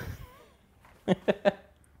 boys.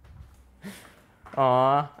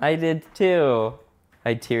 Aw, I did too.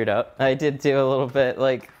 I teared up. I did too a little bit.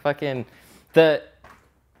 Like fucking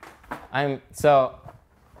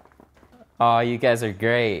oh, you guys are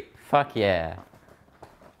great. Fuck yeah.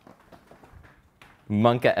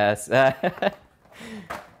 Monka S.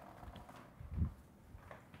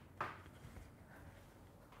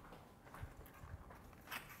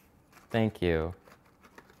 Thank you.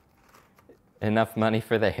 Enough money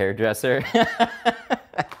for the hairdresser?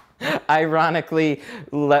 Ironically,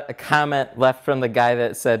 a comment left from the guy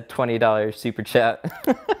that said $20 super chat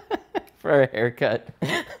for a haircut.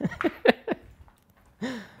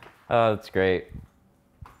 Oh, that's great.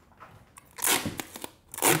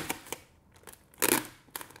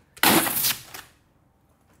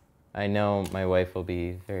 I know my wife will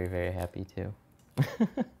be very, very happy too.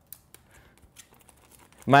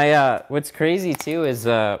 What's crazy too is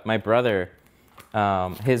my brother,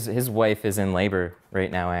 his wife is in labor right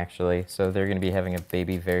now actually, so they're gonna be having a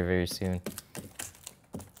baby very, very soon.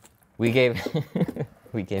 We gave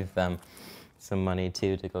we gave them some money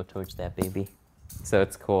too to go towards that baby, so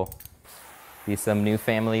it's cool. Be some new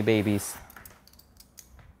family babies.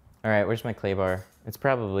 All right, where's my clay bar? It's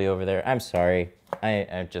probably over there. I'm sorry,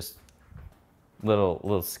 I'm just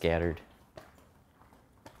little scattered.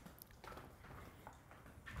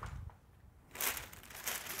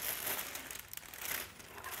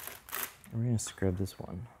 We're gonna scrub this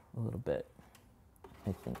one a little bit,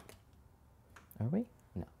 I think. Are we?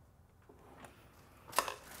 No.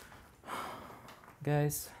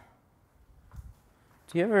 Guys,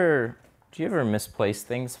 do you ever misplace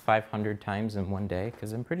things 500 times in one day?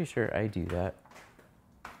 Because I'm pretty sure I do that.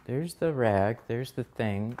 There's the rag, there's the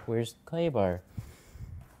thing, where's the clay bar?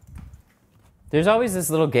 There's always this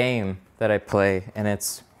little game that I play, and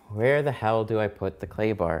it's, where the hell do I put the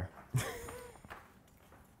clay bar?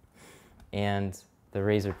 And the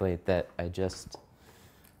razor blade that I just,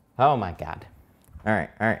 oh my God. All right.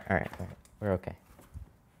 We're okay.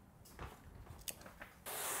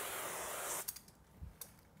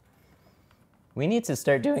 We need to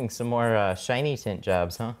start doing some more shiny tint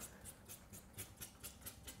jobs, huh?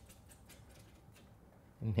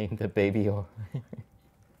 Name the baby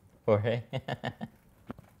Jorge.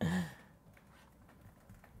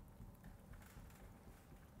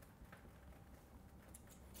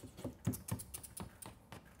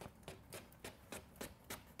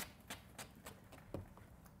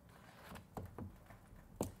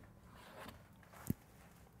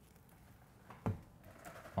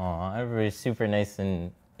 Aw, everybody's super nice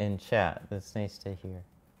in chat. That's nice to hear.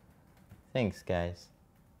 Thanks, guys.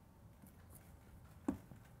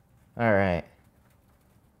 All right.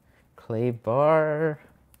 Clay bar.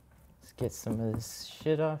 Let's get some of this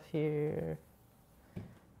shit off here.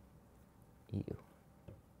 Ew.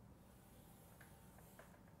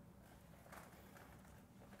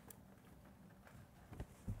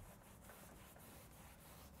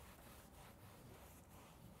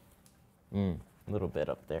 A little bit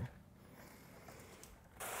up there.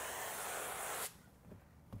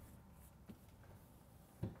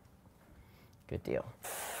 Good deal.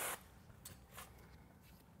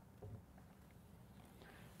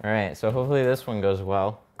 All right, so hopefully this one goes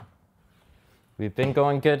well. We've been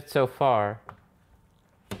going good so far.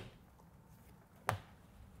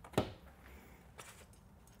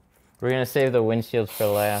 We're gonna save the windshields for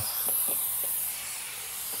last.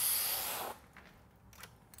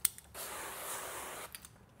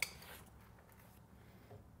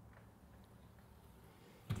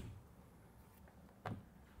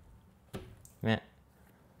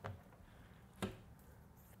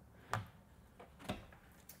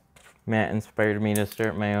 Matt inspired me to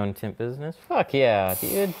start my own tint business. Fuck yeah,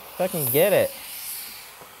 dude. Fucking get it.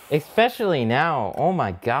 Especially now. Oh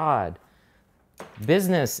my God.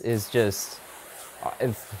 Business is just,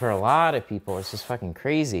 for a lot of people, it's just fucking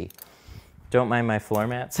crazy. Don't mind my floor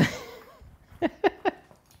mats.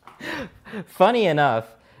 Funny enough,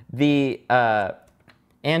 the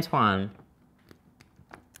Antoine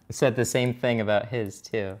said the same thing about his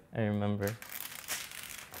too, I remember.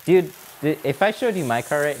 Dude, if I showed you my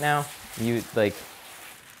car right now, you like,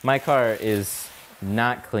 my car is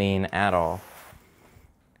not clean at all.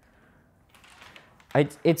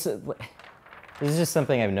 This is just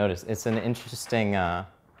something I've noticed. It's an interesting, there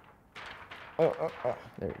we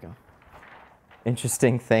go.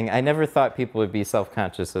 Interesting thing. I never thought people would be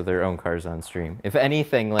self-conscious of their own cars on stream. If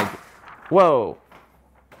anything, like, whoa.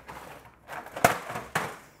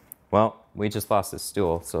 Well, we just lost this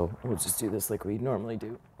stool, so we'll just do this like we normally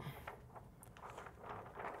do.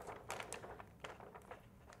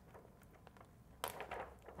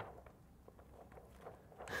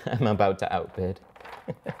 I'm about to outbid.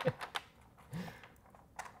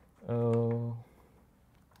 Oh,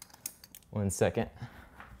 1 second.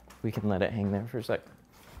 We can let it hang there for a sec.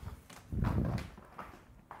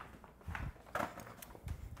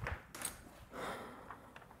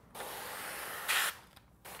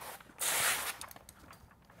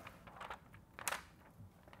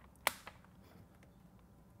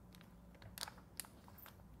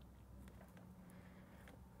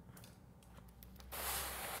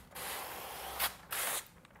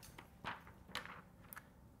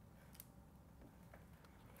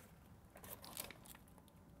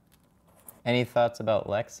 Any thoughts about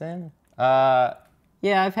Lexan?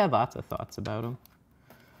 Yeah, I've had lots of thoughts about him.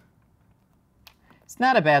 It's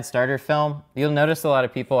not a bad starter film. You'll notice a lot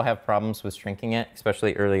of people have problems with shrinking it,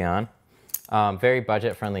 especially early on. Very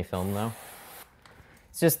budget-friendly film, though.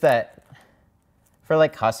 It's just that for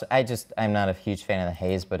like custom, I'm not a huge fan of the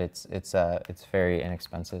haze, but it's very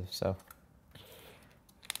inexpensive, so.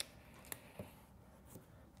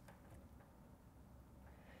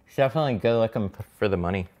 It's definitely good looking for the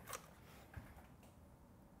money.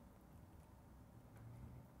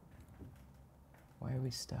 Why are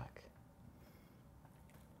we stuck?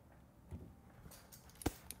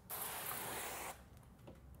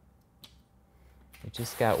 We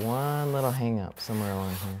just got one little hang up somewhere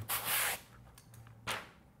along here.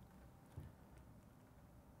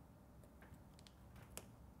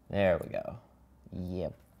 There we go. Yeah,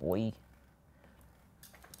 boy.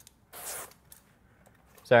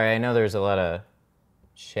 Sorry, I know there's a lot of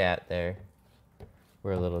chat there.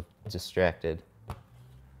 We're a little distracted.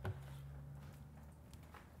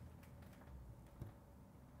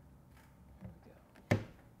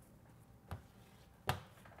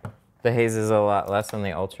 The haze is a lot less than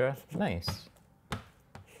the Ultra. Nice.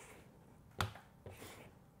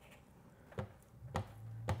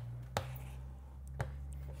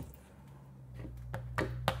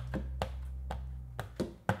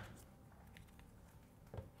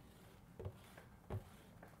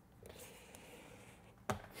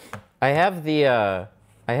 I have the, I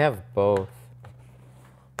have both.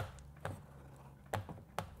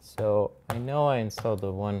 So I know I installed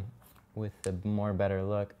the one with the more better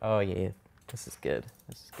look. Oh yeah, this is good.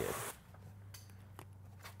 This is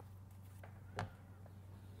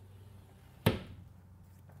good.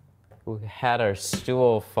 We had our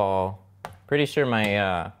stool fall. Pretty sure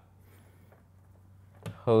my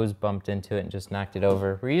hose bumped into it and just knocked it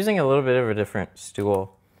over. We're using a little bit of a different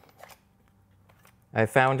stool. I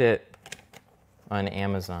found it on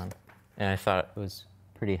Amazon and I thought it was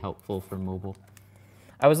pretty helpful for mobile.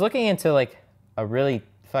 I was looking into like a really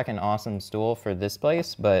fucking awesome stool for this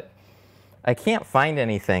place, but I can't find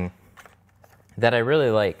anything that I really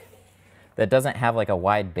like that doesn't have like a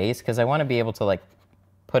wide base, because I want to be able to like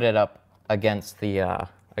put it up against the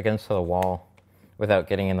wall without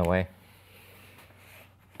getting in the way.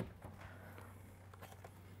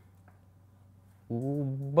 Ooh,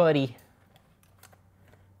 buddy.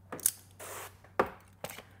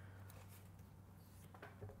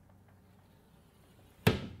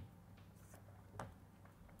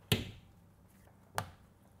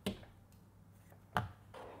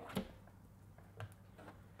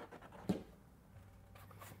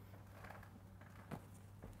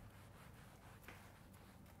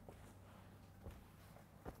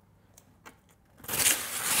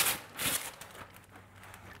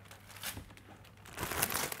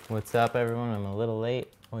 What's up, everyone? I'm a little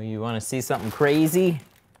late. Oh, you want to see something crazy?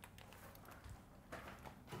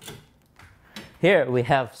 Here we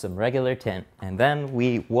have some regular tint, and then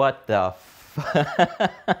what the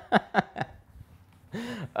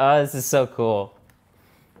oh, this is so cool.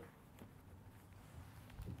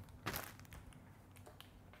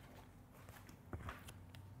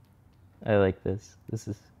 I like this. This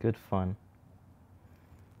is good fun.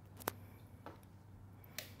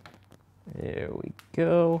 There we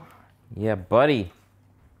go. Yeah, buddy.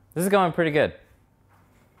 This is going pretty good.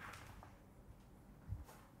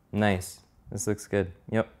 Nice. This looks good.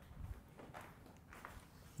 Yep.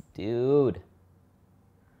 Dude.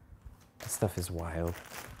 This stuff is wild.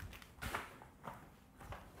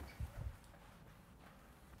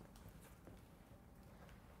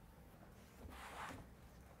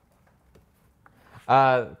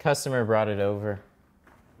 Customer brought it over.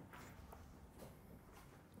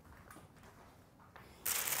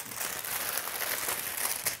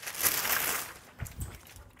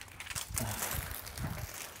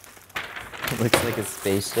 Looks like a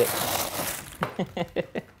spaceship.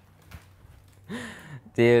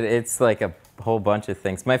 Dude, it's like a whole bunch of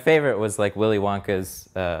things. My favorite was like Willy Wonka's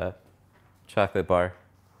chocolate bar.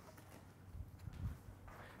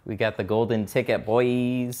 We got the golden ticket,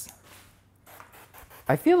 boys.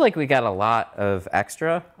 I feel like we got a lot of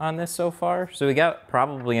extra on this so far. So we got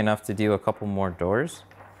probably enough to do a couple more doors.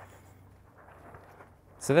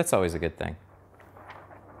 So that's always a good thing,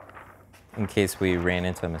 in case we ran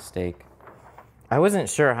into a mistake. I wasn't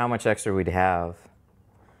sure how much extra we'd have.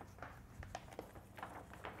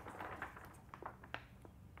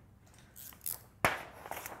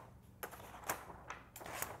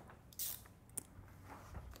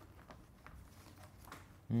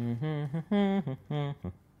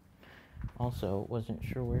 Also, wasn't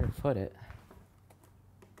sure where to put it.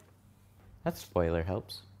 That spoiler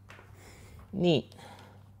helps. Neat.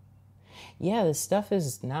 Yeah, this stuff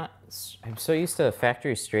is not... I'm so used to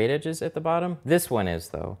factory straight edges at the bottom. This one is,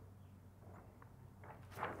 though.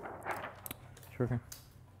 Sure.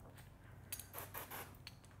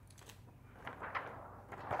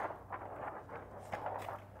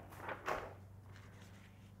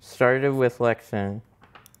 Started with Lexan.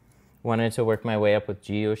 Wanted to work my way up with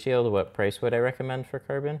GeoShield. What price would I recommend for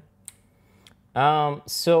carbon?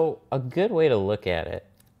 So a good way to look at it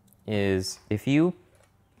is if you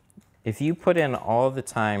put in all the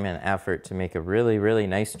time and effort to make a really, really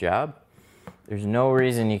nice job, there's no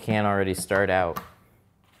reason you can't already start out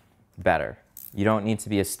better. You don't need to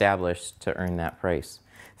be established to earn that price.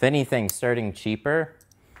 If anything, starting cheaper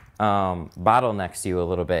bottlenecks you a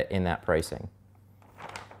little bit in that pricing.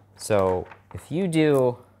 So if you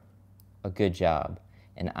do a good job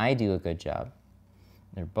and I do a good job,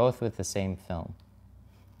 they're both with the same film.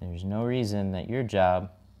 There's no reason that your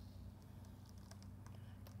job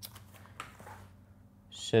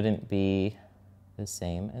shouldn't be the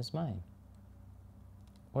same as mine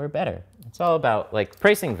or better. It's all about, like,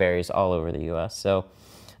 pricing varies all over the US. So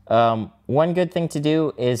one good thing to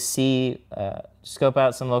do is scope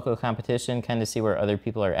out some local competition, kind of see where other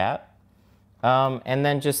people are at. And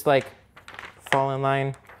then just like fall in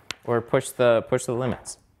line or push the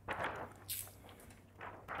limits.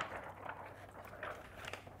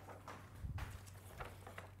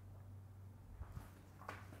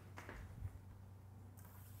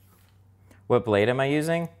 What blade am I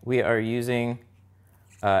using? We are using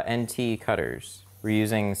NT cutters. We're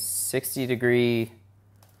using 60-degree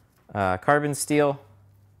carbon steel.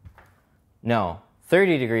 No,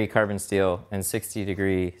 30-degree carbon steel and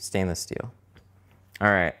 60-degree stainless steel.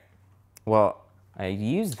 All right. Well, I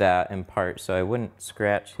used that in part so I wouldn't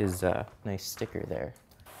scratch his nice sticker there.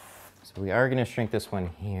 So we are going to shrink this one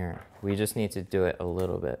here. We just need to do it a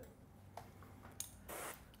little bit.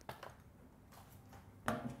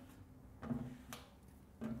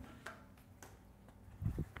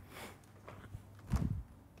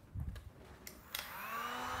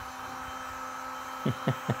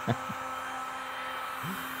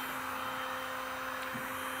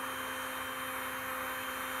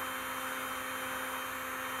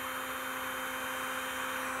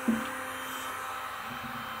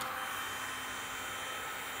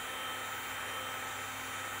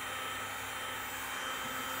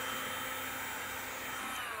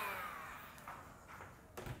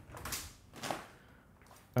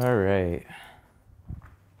 All right.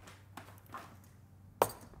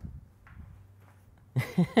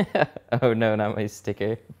 Oh no, not my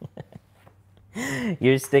sticker.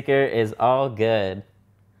 Your sticker is all good.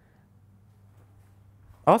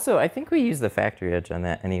 Also, I think we used the factory edge on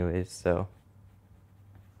that anyways, so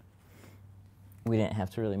we didn't have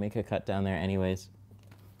to really make a cut down there anyways.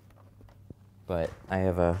 But I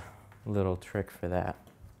have a little trick for that.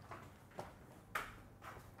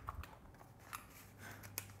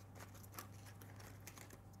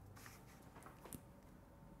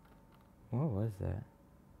 What was that?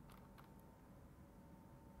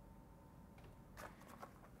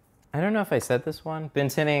 I don't know if I said this one. Been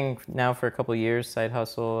tinting now for a couple years, side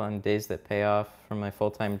hustle on days that pay off from my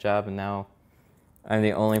full-time job, and now I'm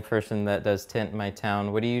the only person that does tint in my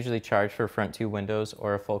town. What do you usually charge for front 2 windows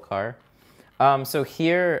or a full car? So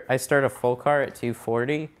here I start a full car at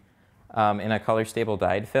 $240 in a color stable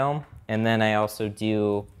dyed film, and then I also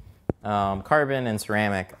do carbon and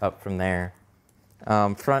ceramic up from there.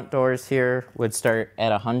 Front doors here would start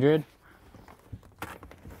at $100.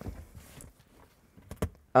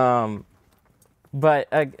 But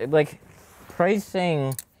like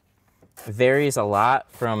pricing varies a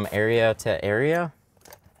lot from area to area.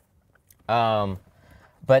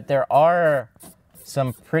 But there are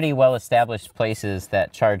some pretty well-established places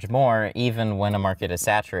that charge more even when a market is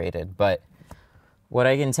saturated. But what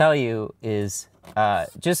I can tell you is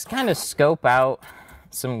just kind of scope out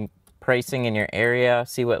some pricing in your area,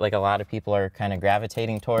 see what like a lot of people are kind of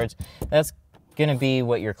gravitating towards. That's going to be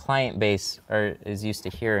what your client base is used to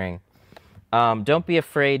hearing. Don't be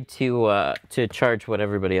afraid to charge what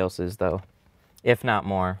everybody else is, though, if not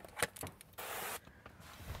more.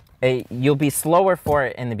 You'll be slower for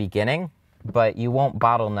it in the beginning, but you won't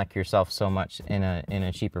bottleneck yourself so much in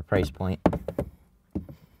a cheaper price point.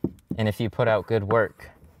 And if you put out good work,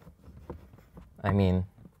 I mean,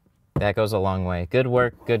 that goes a long way. Good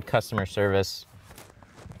work, good customer service.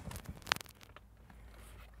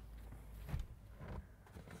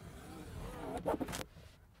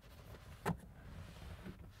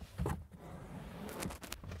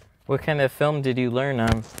 What kind of film did you learn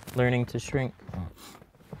on? Learning to shrink.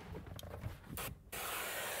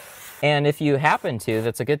 And if you happen to,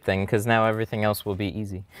 that's a good thing, because now everything else will be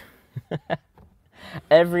easy.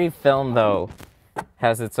 Every film, though,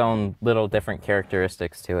 has its own little different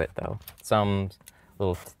characteristics to it, though. Some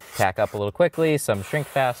little tack up a little quickly, some shrink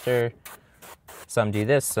faster, some do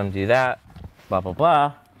this, some do that, blah, blah,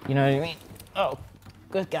 blah. You know what I mean? Oh,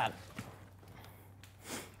 good God.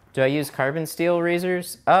 Do I use carbon steel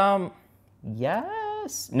razors?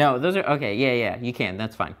 Yes. No, those are, okay, yeah, you can,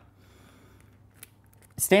 that's fine.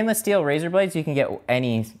 Stainless steel razor blades, you can get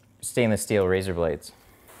any stainless steel razor blades.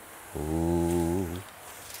 Ooh.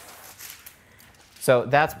 So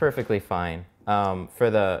that's perfectly fine. For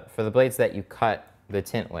the blades that you cut the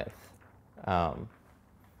tint with,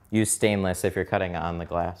 use stainless if you're cutting on the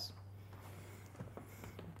glass.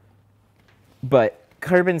 But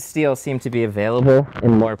carbon steel seem to be available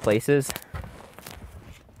in more places.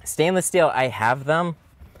 Stainless steel, I have them,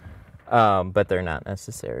 but they're not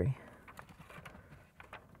necessary.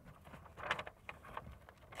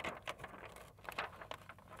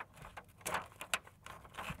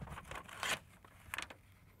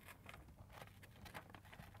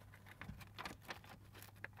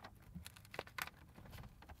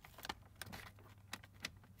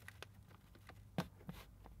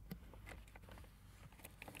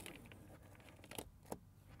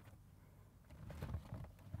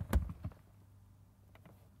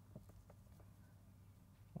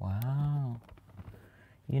 Wow.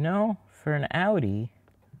 You know, for an Audi,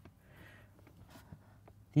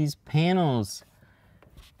 these panels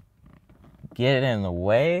get in the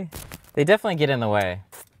way. They definitely get in the way.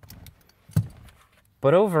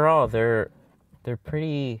 But overall, they're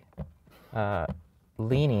pretty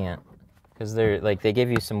lenient, because they're like, they give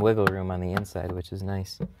you some wiggle room on the inside, which is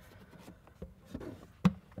nice.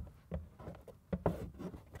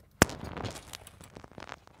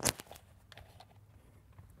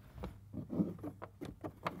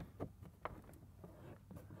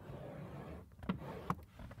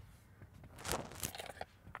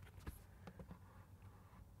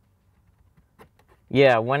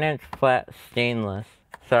 Yeah, 1-inch flat stainless.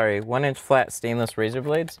 Sorry, 1-inch flat stainless razor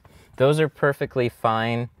blades. Those are perfectly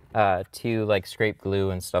fine to like scrape glue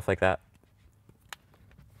and stuff like that.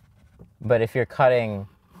 But if you're cutting,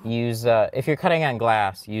 if you're cutting on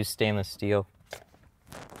glass, use stainless steel.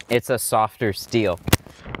 It's a softer steel.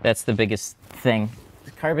 That's the biggest thing.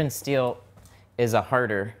 Carbon steel is a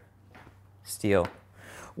harder steel.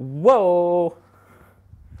 Whoa!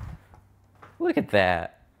 Look at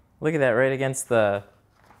that. Look at that right against the...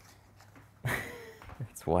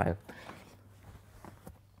 It's wild.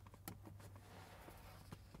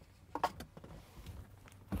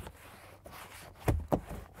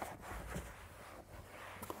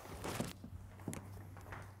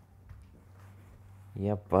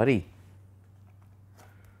 Yeah, buddy.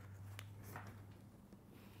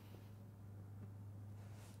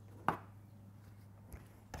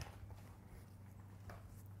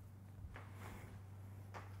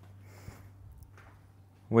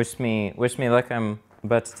 Wish me luck. I'm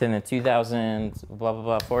about to tint a 2000 blah blah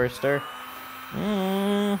blah Forester.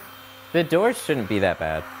 The doors shouldn't be that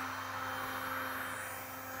bad.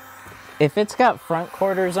 If it's got front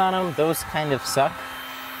quarters on them, those kind of suck.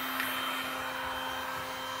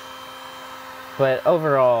 But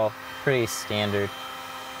overall, pretty standard.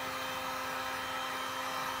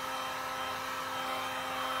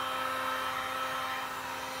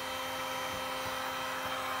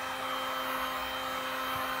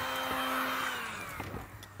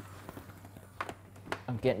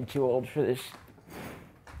 I'm getting too old for this.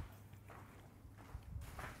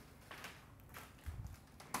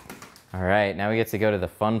 All right, now we get to go to the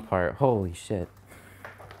fun part. Holy shit.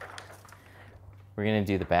 We're gonna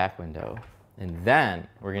do the back window. And then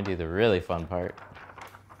we're gonna do the really fun part.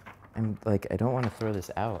 I'm like, I don't want to throw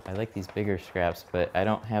this out. I like these bigger scraps, but I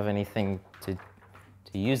don't have anything to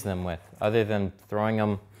use them with other than throwing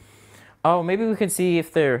them. Oh, maybe we could see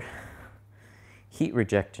if they're heat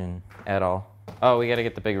rejection at all. Oh, we gotta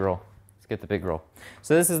get the big roll. Let's get the big roll.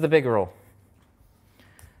 So this is the big roll.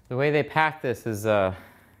 The way they pack this is, ugh,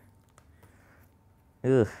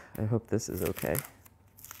 I hope this is okay.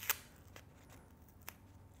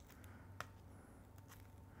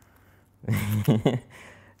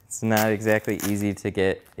 It's not exactly easy to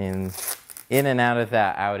get in and out of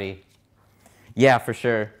that Audi. Yeah, for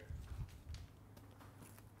sure.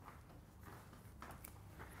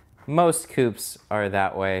 Most coupes are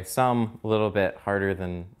that way. Some a little bit harder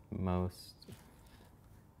than most.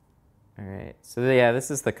 All right, so yeah,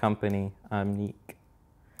 this is the company, Omnique.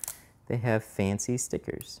 They have fancy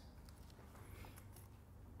stickers.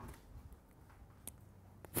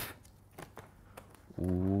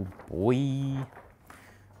 Ooh, boy.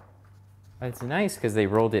 It's nice because they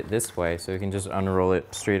rolled it this way, so you can just unroll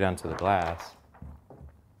it straight onto the glass.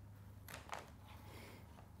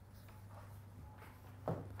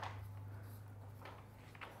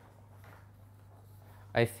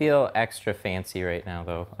 I feel extra fancy right now,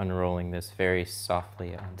 though, unrolling this very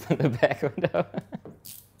softly onto the back window.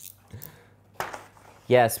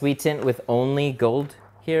 Yes, we tint with only gold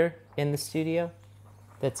here in the studio.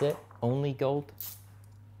 That's it, only gold.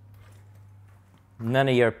 None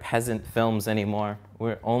of your peasant films anymore.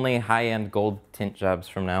 We're only high-end gold tint jobs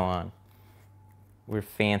from now on. We're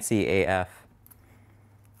fancy AF.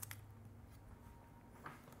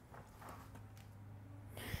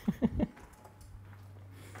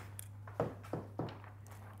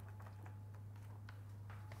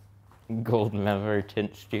 Gold Member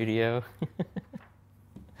Tint Studio.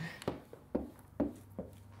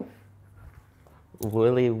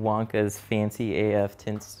 Willy Wonka's Fancy AF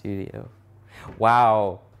Tint Studio.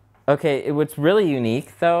 Wow. Okay, what's really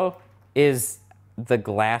unique, though, is the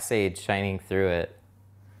glass age shining through it.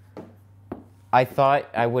 I thought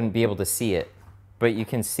I wouldn't be able to see it, but you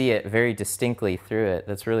can see it very distinctly through it.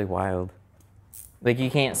 That's really wild. Like,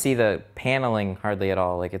 you can't see the paneling hardly at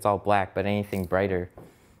all. Like, it's all black, but anything brighter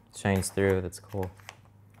shines through. That's cool.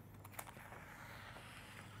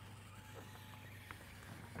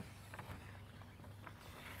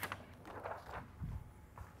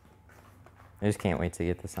 I just can't wait to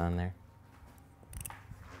get this on there.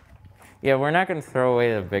 Yeah, we're not going to throw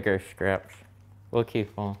away the bigger scraps. We'll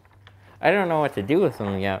keep them. I don't know what to do with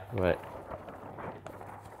them yet, but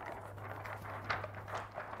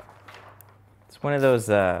it's one of those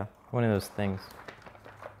things.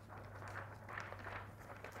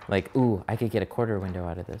 Like, ooh, I could get a quarter window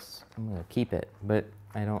out of this. I'm gonna keep it, but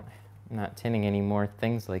I'm not tinting any more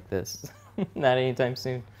things like this. Not anytime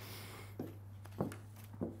soon.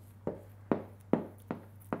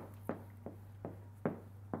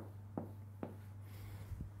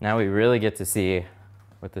 Now we really get to see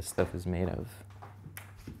what this stuff is made of.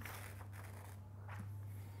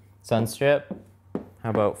 Sunstrip? How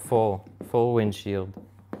about full windshield?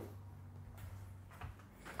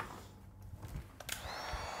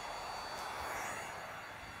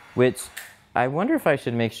 which I wonder if I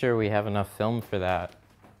should make sure we have enough film for that.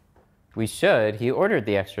 We should. He ordered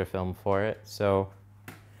the extra film for it, so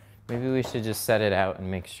maybe we should just set it out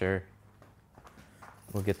and make sure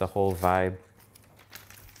we'll get the whole vibe.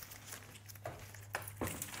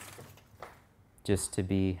 Just to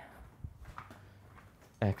be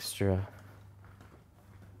extra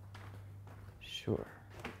sure.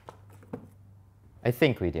 I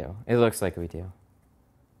think we do. It looks like we do.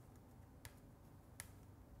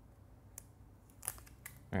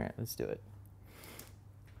 All right, let's do it.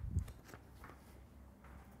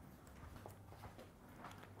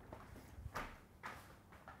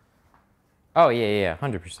 Oh, yeah,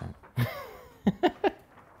 100%.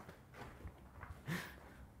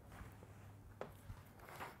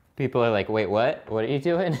 People are like, wait, what? What are you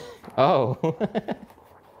doing? Oh.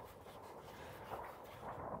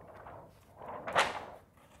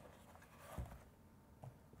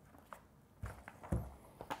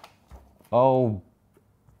 Oh.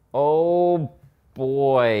 Oh,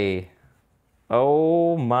 boy.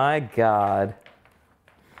 Oh, my God.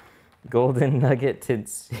 Golden Nugget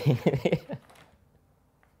tints.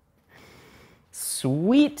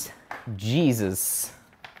 Sweet Jesus.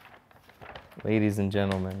 Ladies and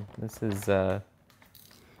gentlemen, this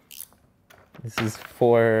is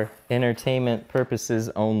for entertainment purposes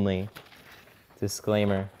only.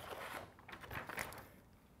 Disclaimer.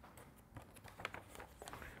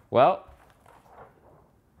 Well,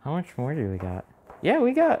 how much more do we got? Yeah,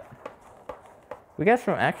 we got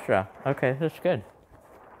some extra. Okay, that's good.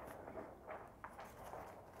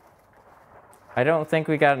 I don't think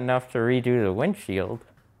we got enough to redo the windshield.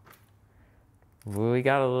 We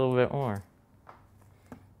got a little bit more.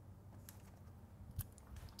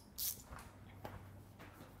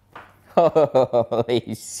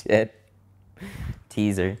 Holy shit.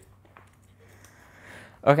 Teaser.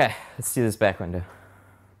 Okay, let's do this back window.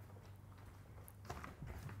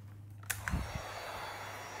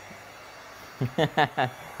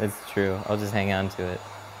 That's true. I'll just hang on to it.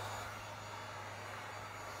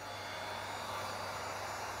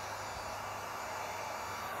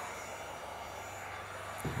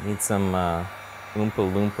 Need some Oompa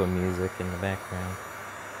Loompa music in the background.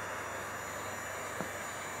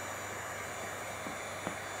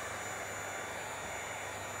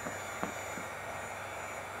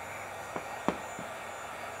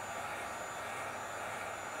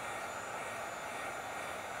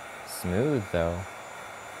 Smooth though.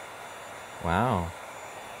 Wow.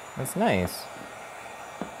 That's nice.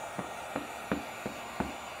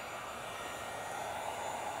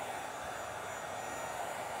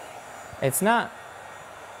 It's not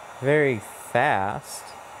very fast,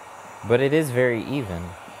 but it is very even.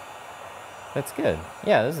 That's good.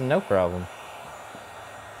 Yeah, this is no problem.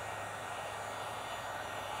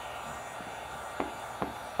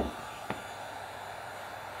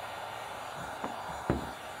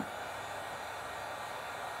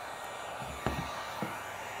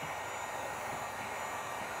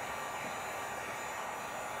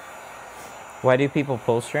 Why do people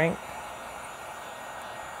pull shrink?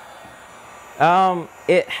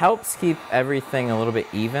 It helps keep everything a little bit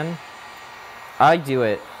even. I do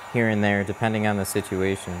it here and there depending on the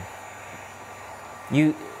situation.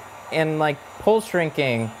 And like pull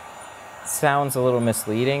shrinking sounds a little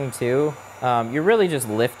misleading too. You're really just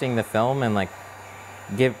lifting the film and like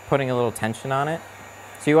putting a little tension on it.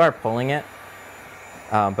 So you are pulling it,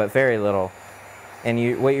 but very little.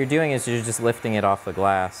 And what you're doing is you're just lifting it off the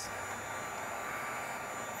glass.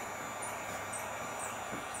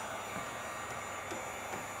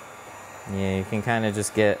 Yeah, you can kind of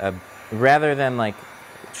just get rather than like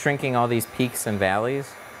shrinking all these peaks and valleys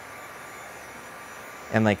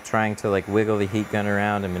and like trying to like wiggle the heat gun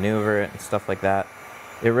around and maneuver it and stuff like that,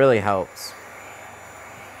 it really helps.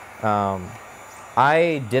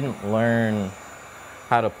 I didn't learn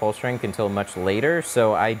how to pull shrink until much later,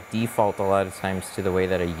 so I default a lot of times to the way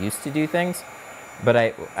that I used to do things, but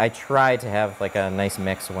I try to have like a nice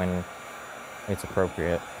mix when it's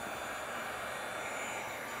appropriate.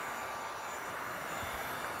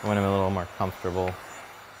 When I'm a little more comfortable.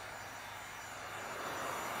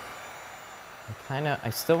 I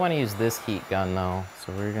still want to use this heat gun though,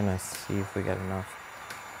 so we're gonna see if we got enough.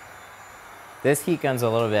 This heat gun's a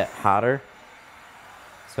little bit hotter,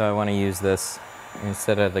 so I want to use this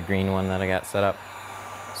instead of the green one that I got set up.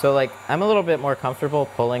 So like, I'm a little bit more comfortable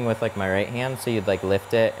pulling with like my right hand, so you'd like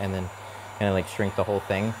lift it and then kind of like shrink the whole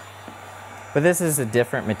thing. But this is a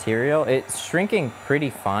different material. It's shrinking pretty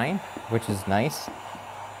fine, which is nice.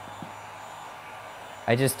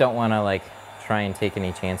 I just don't want to like try and take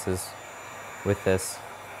any chances with this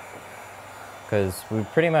because we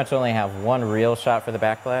pretty much only have one real shot for the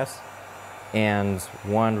back glass and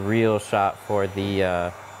one real shot for the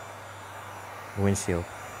windshield.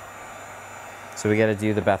 So we got to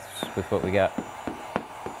do the best with what we got.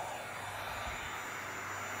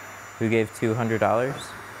 Who gave $200?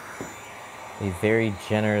 A very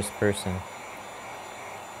generous person.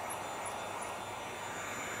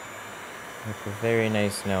 With a very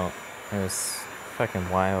nice note. It was fucking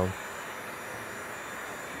wild.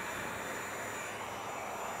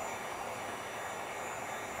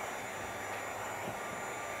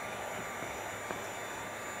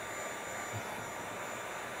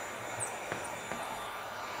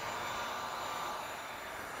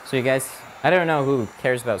 So you guys, I don't know who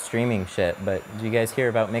cares about streaming shit, but do you guys hear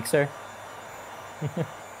about Mixer?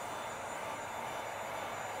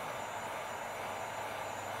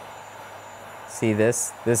 See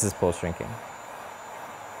this? This is pole shrinking.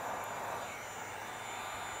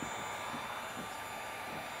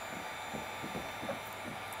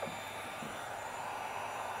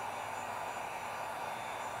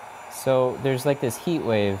 So there's like this heat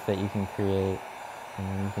wave that you can create,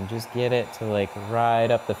 and you can just get it to like ride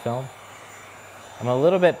up the film. I'm a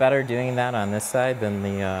little bit better doing that on this side than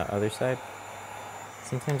the other side.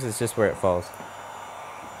 Sometimes it's just where it falls.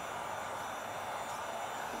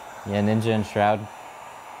 Yeah, Ninja and Shroud.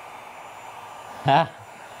 Ha!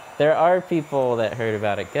 There are people that heard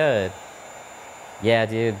about it. Good. Yeah,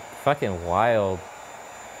 dude. Fucking wild.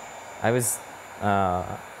 I was...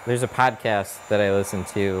 there's a podcast that I listen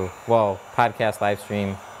to. Well, podcast live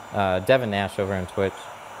stream. Devin Nash over on Twitch.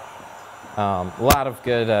 A lot of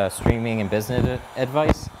good streaming and business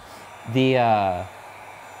advice. They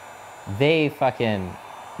fucking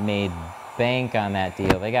made bank on that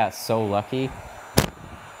deal. They got so lucky.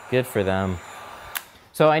 Good for them.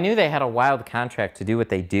 So I knew they had a wild contract to do what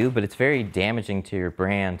they do, but it's very damaging to your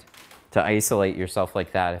brand to isolate yourself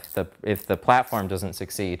like that if the platform doesn't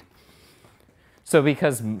succeed. So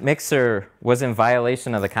because Mixer was in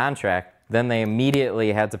violation of the contract, then they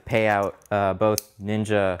immediately had to pay out both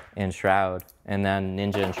Ninja and Shroud, and then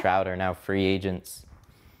Ninja and Shroud are now free agents.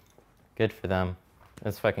 Good for them.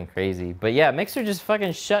 That's fucking crazy. But yeah, Mixer just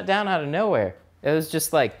fucking shut down out of nowhere. It was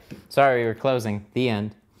just like, sorry, we're closing. The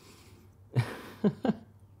end.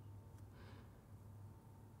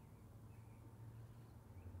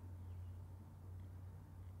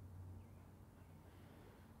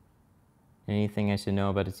 Anything I should know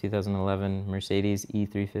about a 2011 Mercedes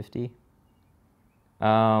E350?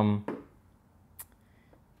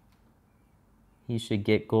 He should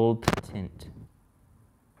get gold tint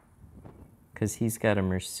because he's got a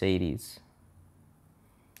Mercedes.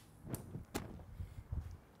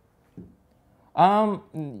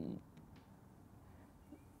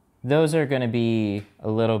 Those are going to be a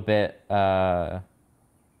little bit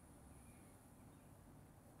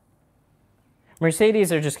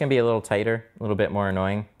Mercedes are just going to be a little tighter, a little bit more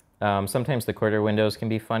annoying. Sometimes the quarter windows can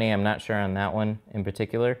be funny. I'm not sure on that one in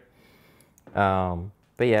particular. But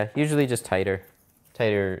yeah, usually just tighter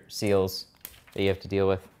seals that you have to deal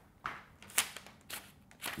with.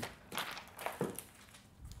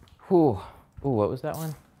 Ooh, what was that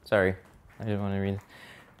one? Sorry, I didn't want to read.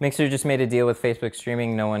 Mixer just made a deal with Facebook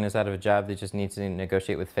streaming. No one is out of a job. They just need to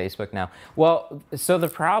negotiate with Facebook now. Well, so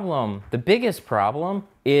the biggest problem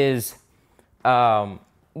is,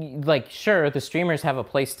 like, sure, the streamers have a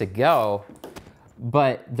place to go,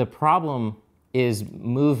 but the problem is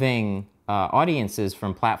moving audiences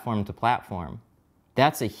from platform to platform.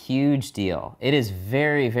 That's a huge deal. It is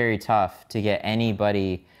very, very tough to get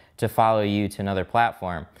anybody to follow you to another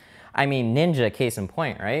platform. I mean, Ninja, case in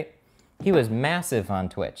point, right? He was massive on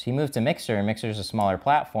Twitch. He moved to Mixer, and Mixer's a smaller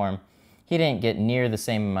platform. He didn't get near the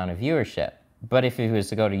same amount of viewership. But if he was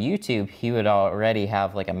to go to YouTube, he would already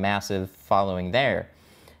have like a massive following there.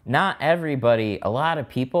 Not everybody, a lot of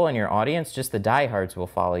people in your audience, just the diehards will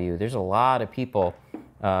follow you. There's a lot of people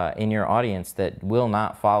in your audience that will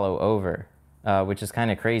not follow over, which is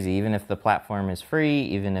kind of crazy, even if the platform is free,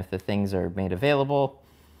 even if the things are made available.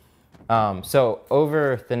 So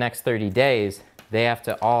over the next 30 days, they have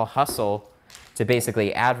to all hustle to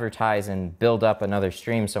basically advertise and build up another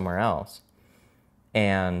stream somewhere else.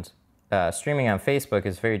 And streaming on Facebook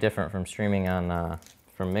is very different from streaming on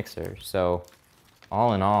from Mixer. So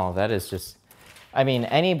all in all, that is just, I mean,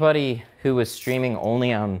 anybody who was streaming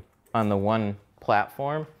only on the one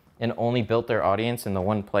platform and only built their audience in the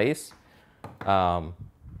one place,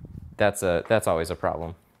 that's always a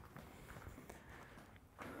problem.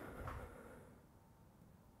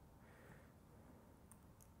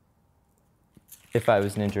 If I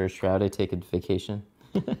was Ninja or Shroud, I'd take a vacation.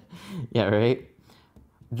 Yeah, right?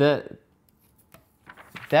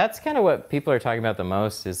 That's kind of what people are talking about the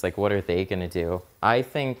most, is like, what are they going to do? I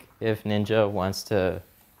think if Ninja wants to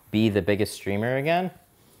be the biggest streamer again,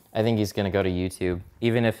 I think he's going to go to YouTube,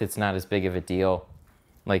 even if it's not as big of a deal.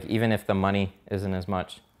 Like, even if the money isn't as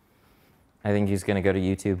much, I think he's going to go to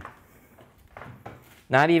YouTube.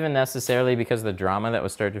 Not even necessarily because of the drama that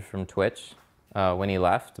was started from Twitch when he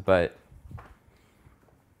left, but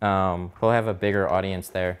he'll have a bigger audience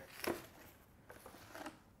there.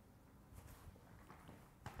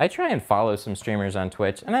 I try and follow some streamers on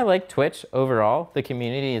Twitch, and I like Twitch overall. The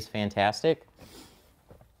community is fantastic.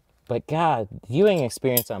 But God, viewing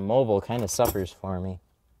experience on mobile kind of suffers for me.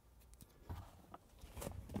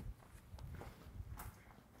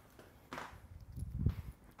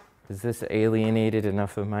 Is this alienated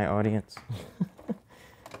enough of my audience?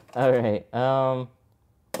 All right,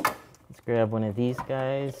 let's grab one of these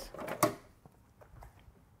guys.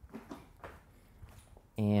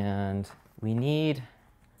 And we need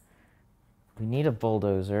a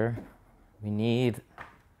bulldozer. We need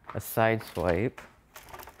a side swipe.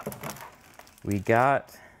 We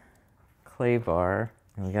got clay bar,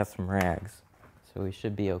 and we got some rags. So we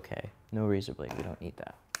should be okay. No razor blade, we don't need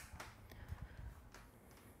that.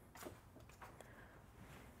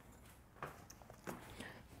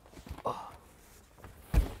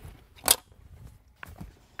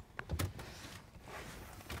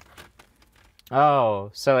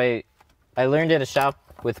 Oh, so I learned at a shop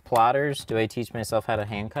with plotters. Do I teach myself how to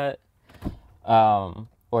hand cut?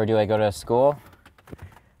 Or do I go to a school?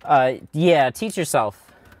 Yeah, teach yourself.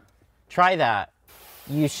 Try that.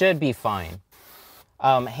 You should be fine.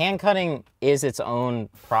 Hand cutting is its own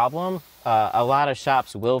problem. A lot of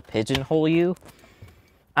shops will pigeonhole you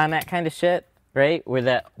on that kind of shit, right?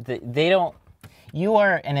 Where they don't, you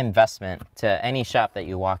are an investment to any shop that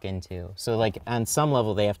you walk into. So like on some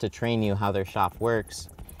level, they have to train you how their shop works,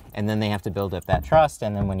 and then they have to build up that trust.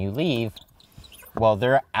 And then when you leave, well,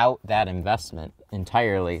 they're out that investment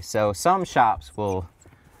entirely. So some shops will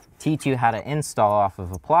teach you how to install off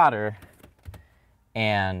of a plotter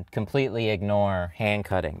and completely ignore hand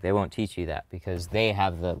cutting. They won't teach you that because they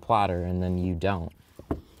have the plotter and then you don't.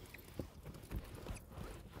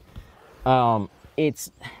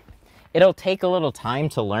 It'll take a little time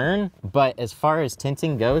to learn, but as far as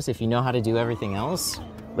tinting goes, if you know how to do everything else,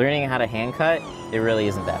 learning how to hand cut, it really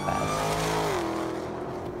isn't that bad.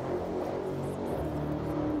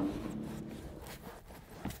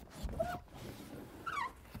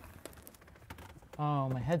 Oh,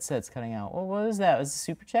 my headset's cutting out. Well, what was that? Was it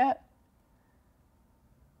super chat?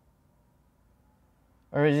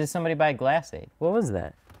 Or did somebody buy glass aid? What was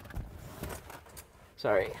that?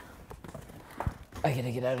 Sorry. I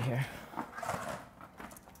gotta get out of here.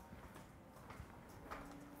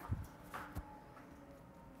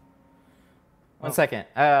 One second.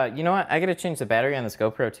 You know what? I gotta change the battery on this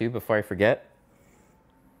GoPro too before I forget.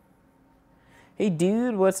 Hey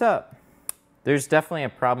dude, what's up? There's definitely a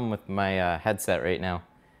problem with my headset right now.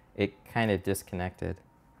 It kind of disconnected.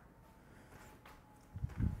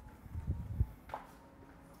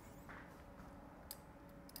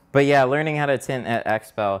 But yeah, learning how to tint at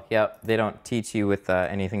Expel, yep, they don't teach you with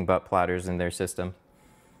anything but plotters in their system.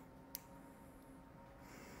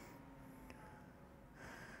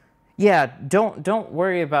 Yeah, don't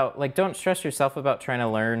worry about, like, don't stress yourself about trying to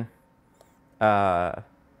learn.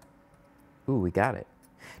 Ooh, we got it.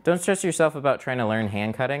 Don't stress yourself about trying to learn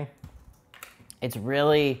hand cutting. It's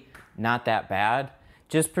really not that bad.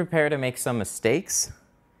 Just prepare to make some mistakes.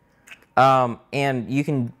 And you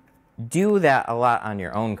can do that a lot on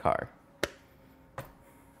your own car.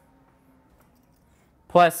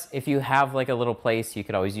 Plus, if you have like a little place, you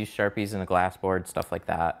could always use Sharpies and a glass board, stuff like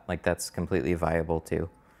that. Like that's completely viable too.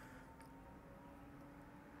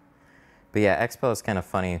 But yeah, Expo is kind of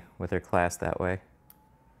funny with their class that way.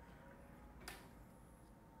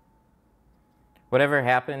 Whatever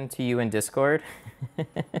happened to you in Discord?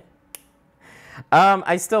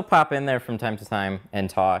 I still pop in there from time to time and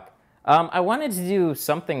talk. I wanted to do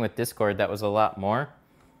something with Discord that was a lot more.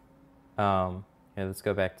 Yeah, let's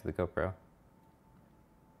go back to the GoPro.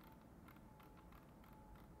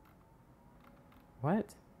 What?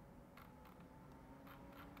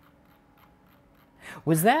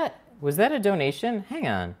 Was that a donation? Hang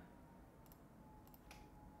on.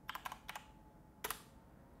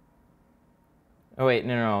 Oh wait,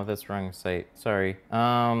 no, that's the wrong site. Sorry.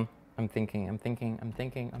 I'm thinking.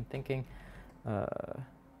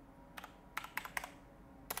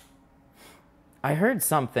 I heard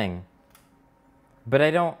something, but I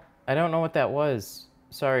don't know what that was.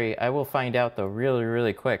 Sorry, I will find out though really,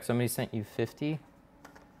 really quick. Somebody sent you 50?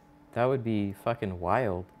 That would be fucking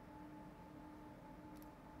wild.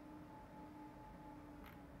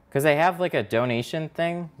 Because I have like a donation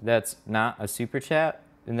thing that's not a super chat,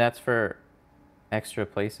 and that's for extra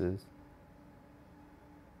places.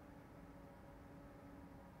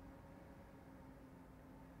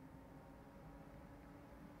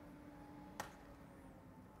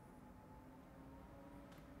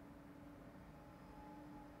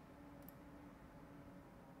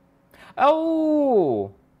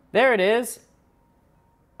 Oh, there it is.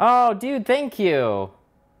 Oh, dude, thank you.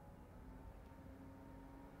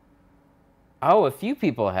 Oh, a few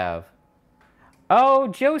people have. Oh,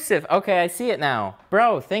 Joseph. Okay, I see it now.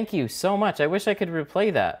 Bro, thank you so much. I wish I could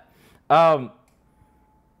replay that.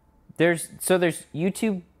 There's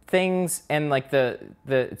YouTube things and like the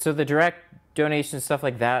direct donation stuff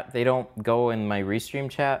like that, they don't go in my restream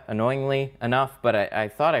chat annoyingly enough, but I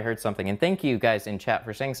thought I heard something. And thank you guys in chat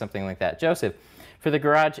for saying something like that. Joseph, for the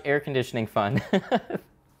garage air conditioning fund.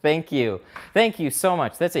 Thank you. Thank you so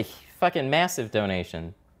much. That's a fucking massive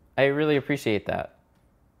donation. I really appreciate that.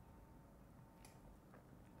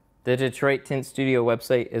 The Detroit Tint Studio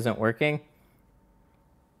website isn't working?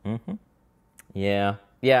 Mm-hmm. Yeah.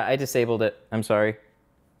 Yeah, I disabled it. I'm sorry.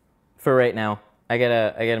 For right now. I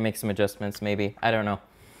gotta make some adjustments maybe. I don't know.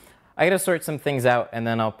 I gotta sort some things out and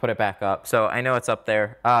then I'll put it back up. So I know it's up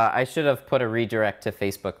there. I should have put a redirect to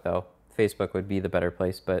Facebook though. Facebook would be the better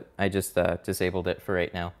place, but I just disabled it for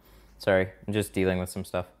right now. Sorry, I'm just dealing with some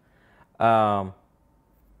stuff. I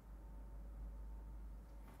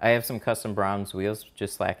have some custom bronze wheels,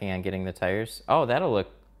 just slacking on getting the tires. Oh, that'll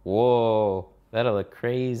look, whoa, that'll look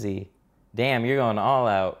crazy. Damn, you're going all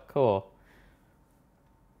out. Cool.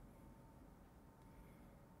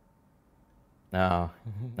 No,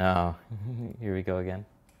 no, here we go again.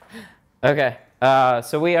 Okay,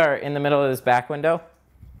 so we are in the middle of this back window.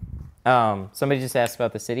 Somebody just asked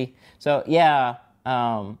about the city. So yeah,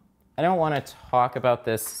 I don't want to talk about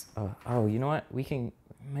this. Oh, you know what?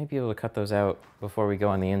 Might be able to cut those out before we go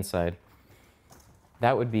on the inside.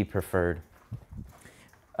 That would be preferred.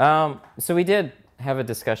 So we did have a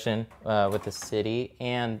discussion with the city,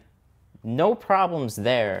 and no problems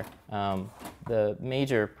there. The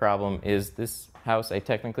major problem is this house I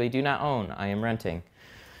technically do not own. I am renting.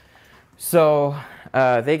 So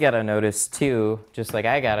they got a notice too, just like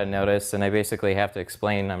I got a notice, and I basically have to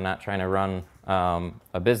explain I'm not trying to run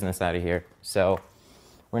a business out of here. So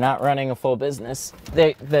we're not running a full business.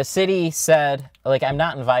 The city said, like, I'm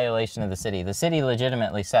not in violation of the city. The city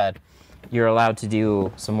legitimately said, you're allowed to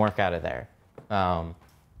do some work out of there.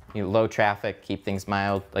 Low traffic, keep things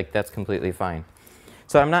mild, like that's completely fine.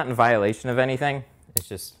 So I'm not in violation of anything. It's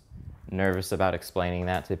just nervous about explaining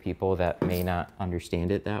that to people that may not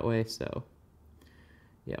understand it that way. So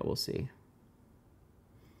yeah, we'll see.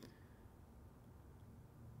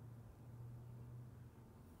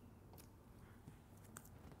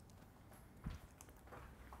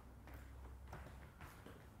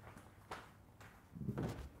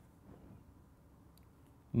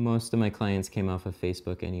 Most of my clients came off of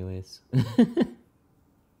Facebook anyways.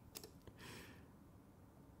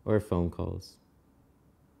 Or phone calls.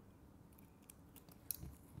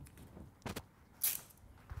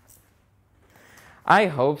 I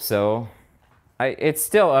hope so. It's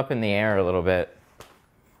still up in the air a little bit.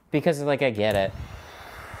 Because, like, I get it.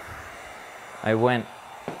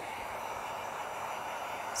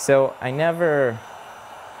 So I never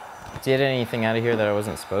did anything out of here that I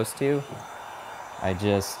wasn't supposed to. I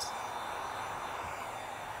just,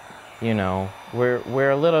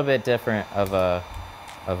 we're a little bit different of a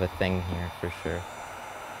thing here for sure.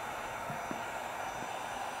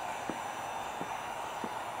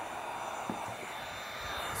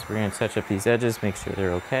 So we're gonna touch up these edges, make sure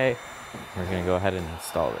they're okay. We're gonna go ahead and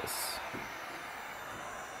install this.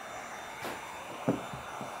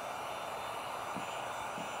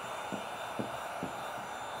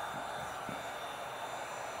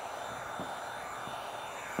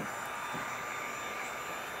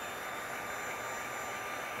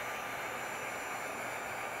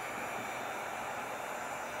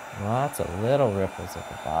 Lots of little ripples at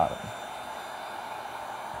the bottom.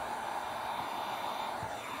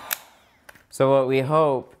 So what we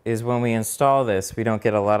hope is when we install this, we don't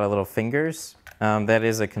get a lot of little fingers. That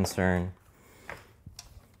is a concern.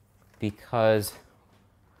 Because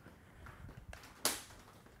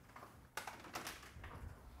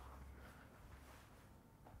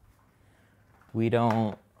we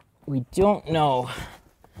don't know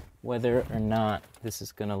whether or not this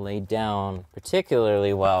is going to lay down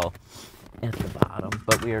particularly well at the bottom,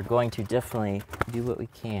 but we are going to definitely do what we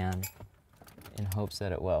can in hopes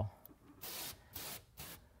that it will.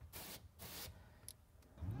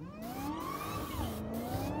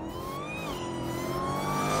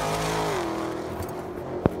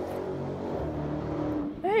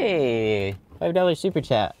 $5 super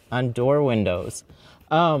chat on door windows.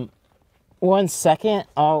 1 second,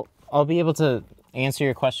 I'll be able to answer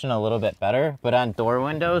your question a little bit better, but on door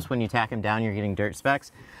windows, when you tack them down, you're getting dirt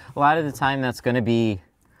specks. A lot of the time that's going to be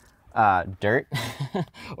dirt,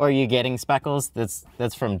 or you getting speckles.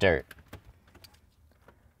 That's from dirt.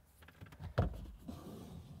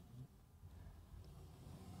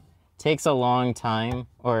 Takes a long time,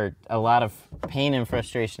 or a lot of pain and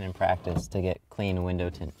frustration in practice to get clean window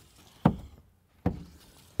tint. A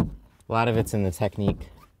lot of it's in the technique.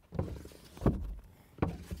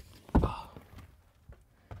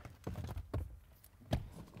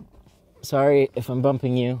 Sorry if I'm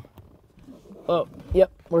bumping you. Oh,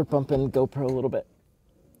 yep, we're bumping GoPro a little bit.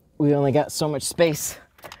 We only got so much space.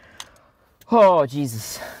 Oh,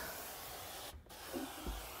 Jesus.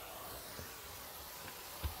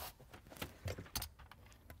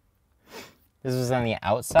 This was on the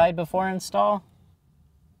outside before install?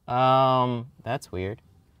 That's weird.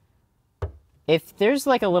 If there's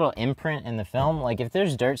like a little imprint in the film, like if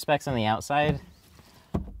there's dirt specks on the outside,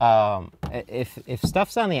 if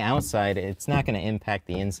stuff's on the outside, it's not going to impact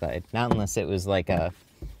the inside. Not unless it was like a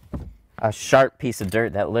sharp piece of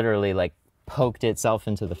dirt that literally like poked itself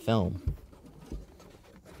into the film.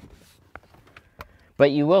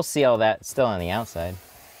 But you will see all that still on the outside,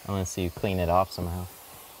 unless you clean it off somehow.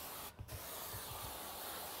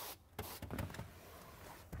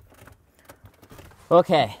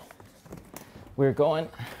 Okay, we're going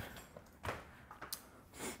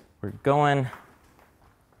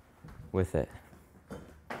with it.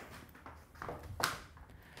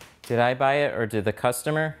 Did I buy it or did the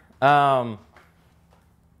customer? The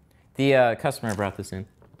customer brought this in.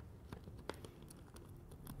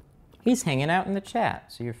 He's hanging out in the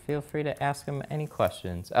chat, so you feel free to ask him any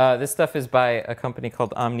questions. This stuff is by a company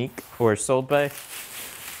called Omnique, or sold by.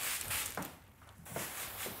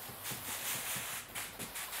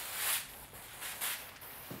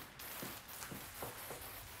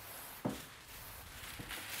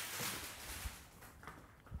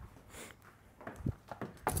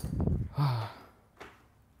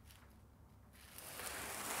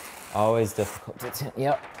 Always difficult to tint.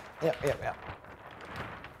 Yep.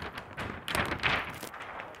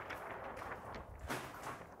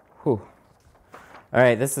 Whew. All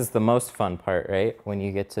right, this is the most fun part, right? When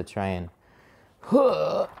you get to try and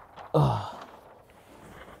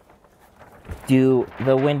do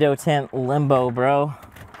the window tint limbo, bro.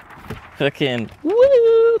 Fucking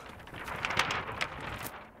woo!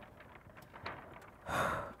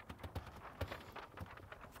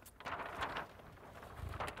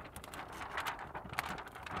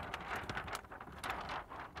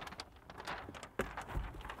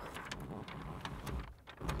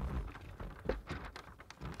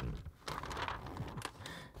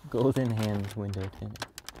 Golden hands window tint.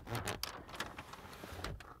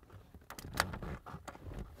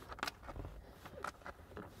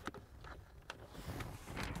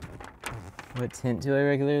 What tint do I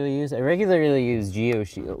regularly use? I regularly use Geo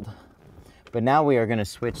Shield, but now we are going to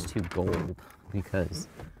switch to gold because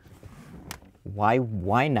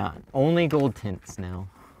why not? Only gold tints now.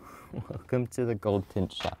 Welcome to the gold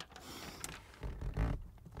tint shop,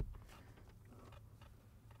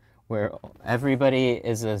 where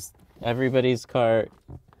everybody's car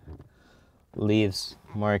leaves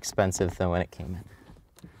more expensive than when it came in.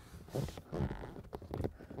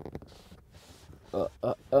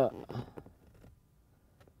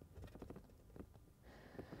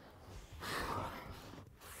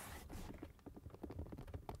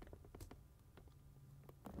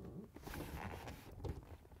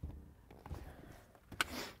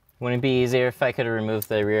 Wouldn't it be easier if I could have removed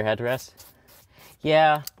the rear headrest?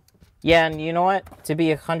 Yeah, and you know what? To be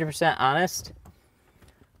 100% honest,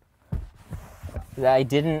 I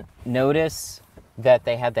didn't notice that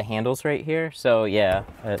they had the handles right here. So yeah,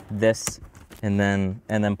 this, and then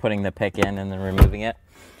putting the pick in and then removing it.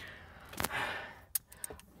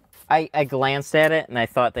 I glanced at it and I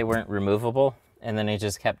thought they weren't removable, and then I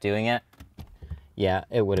just kept doing it. Yeah,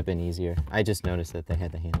 it would have been easier. I just noticed that they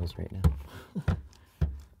had the handles right now.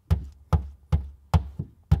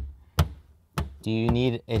 Do you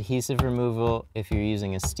need adhesive removal if you're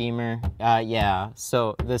using a steamer? Yeah,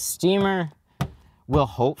 so the steamer will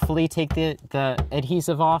hopefully take the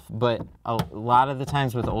adhesive off, but a lot of the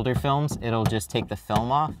times with older films, it'll just take the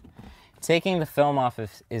film off. Taking the film off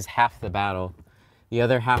is half the battle. The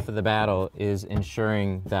other half of the battle is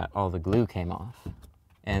ensuring that all the glue came off.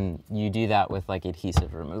 And you do that with like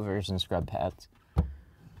adhesive removers and scrub pads.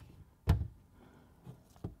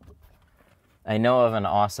 I know of an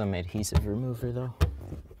awesome adhesive remover though.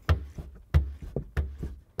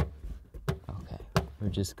 Okay. We're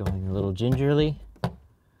just going a little gingerly.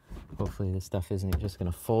 Hopefully this stuff isn't just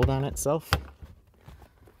gonna fold on itself.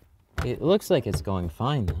 It looks like it's going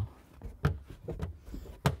fine though.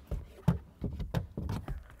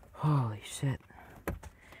 Holy shit.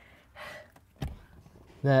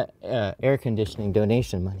 That air conditioning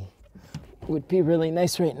donation money would be really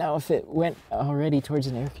nice right now if it went already towards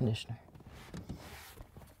an air conditioner.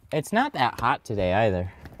 It's not that hot today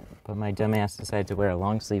either, but my dumbass decided to wear a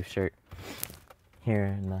long sleeve shirt here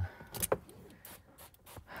in the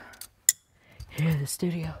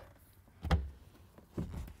studio.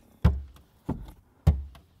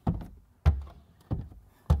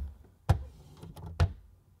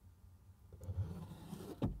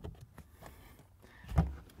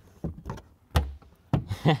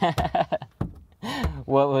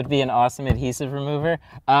 What would be an awesome adhesive remover?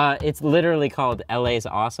 It's literally called LA's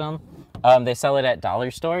Awesome. They sell it at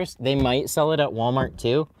dollar stores. They might sell it at Walmart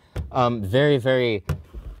too. Very, very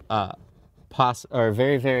popular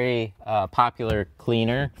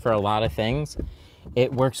cleaner for a lot of things.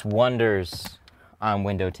 It works wonders on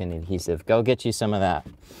window tint adhesive. Go get you some of that.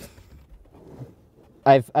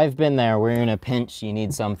 I've been there. We're in a pinch. You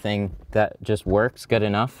need something that just works good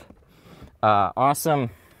enough. Awesome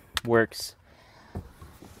works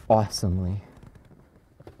awesomely.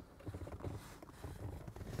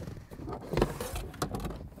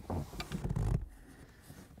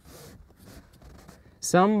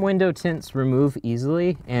 Some window tints remove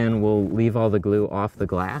easily and will leave all the glue off the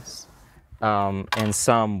glass, and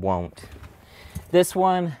some won't. This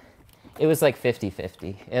one, it was like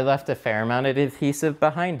 50-50. It left a fair amount of adhesive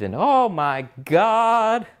behind, and oh my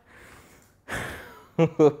God.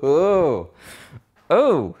 Oh,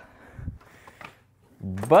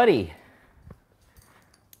 buddy.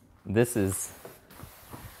 This is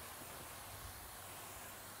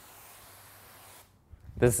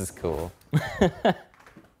cool.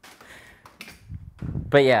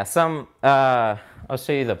 But yeah, I'll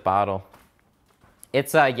show you the bottle.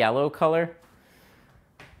 It's a yellow color.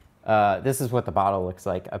 This is what the bottle looks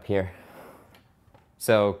like up here.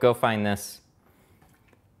 So go find this.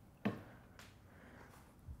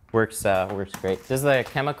 Works great. Does the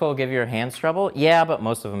chemical give your hands trouble? Yeah, but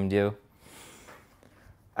most of them do.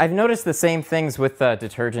 I've noticed the same things with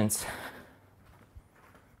detergents.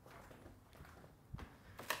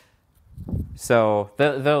 So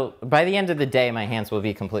by the end of the day, my hands will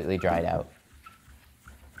be completely dried out.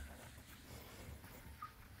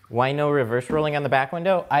 Why no reverse rolling on the back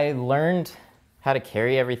window? I learned how to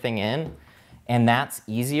carry everything in, and that's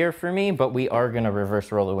easier for me, but we are gonna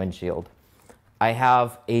reverse roll the windshield. I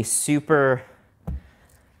have a super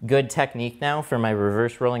good technique now for my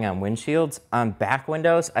reverse rolling on windshields. On back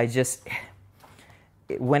windows,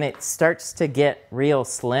 when it starts to get real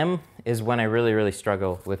slim is when I really, really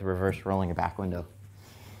struggle with reverse rolling a back window.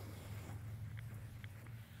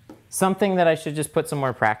 Something that I should just put some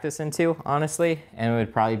more practice into, honestly, and it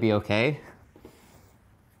would probably be okay.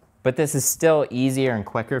 But this is still easier and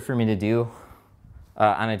quicker for me to do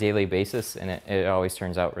on a daily basis, and it always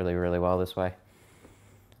turns out really, really well this way.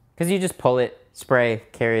 Because you just pull it, spray,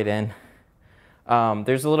 carry it in.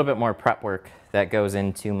 There's a little bit more prep work that goes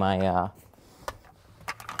into my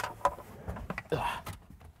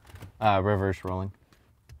reverse rolling.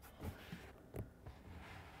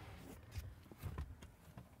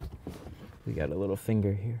 We got a little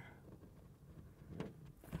finger here.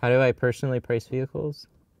 How do I personally price vehicles?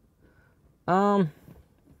 I've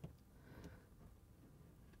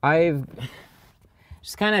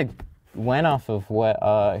just kind of went off of what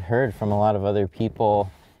I heard from a lot of other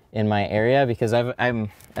people in my area, because I've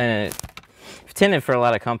tinted for a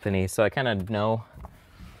lot of companies, so I kind of know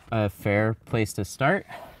a fair place to start.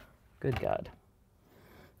 Good God.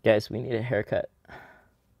 Guys, we need a haircut.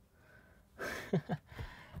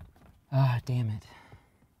 Ah, damn it.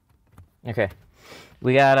 Okay.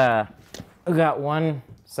 We got one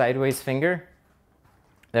sideways finger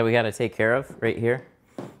that we got to take care of right here.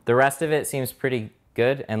 The rest of it seems pretty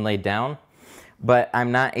good and laid down, but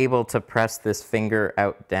I'm not able to press this finger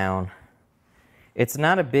out down. It's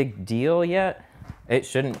not a big deal yet. It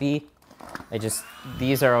shouldn't be.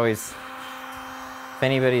 These are always, if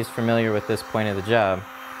anybody's familiar with this point of the job,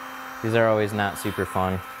 these are always not super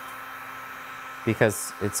fun,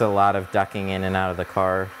 because it's a lot of ducking in and out of the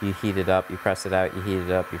car. You heat it up, you press it out, you heat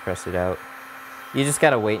it up, you press it out. You just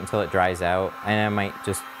gotta wait until it dries out, and I might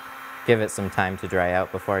just give it some time to dry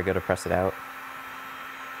out before I go to press it out.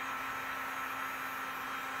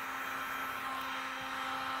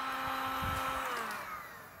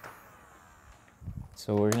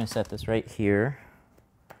 So we're gonna set this right here.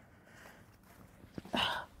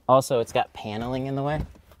 Also, it's got paneling in the way.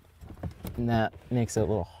 And that makes it a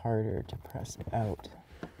little harder to press it out.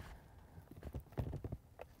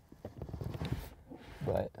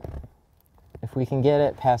 But if we can get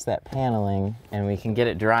it past that paneling and we can get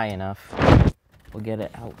it dry enough, we'll get it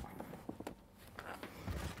out.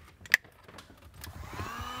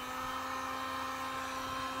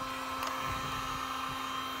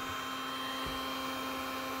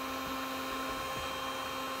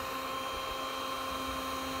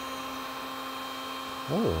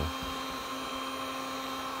 Oh.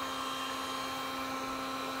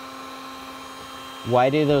 Why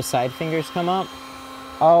do those side fingers come up?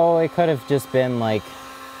 Oh, it could have just been like,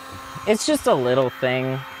 it's just a little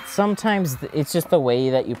thing. Sometimes it's just the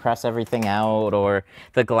way that you press everything out, or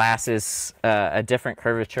the glass is a different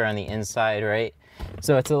curvature on the inside, right?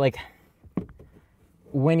 So it's like,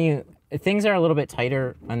 when things are a little bit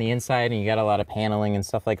tighter on the inside and you got a lot of paneling and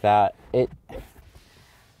stuff like that,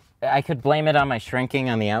 I could blame it on my shrinking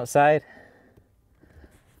on the outside.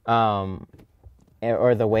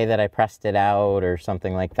 Or the way that I pressed it out or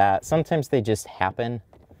something like that. Sometimes they just happen.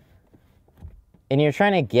 And you're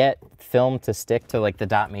trying to get film to stick to like the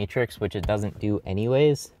dot matrix, which it doesn't do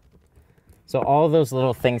anyways. So all those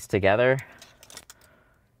little things together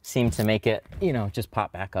seem to make it, you know, just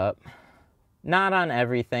pop back up. Not on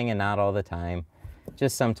everything and not all the time.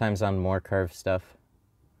 Just sometimes on more curved stuff.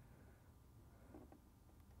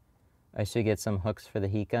 I should get some hooks for the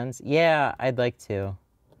heat guns. Yeah, I'd like to.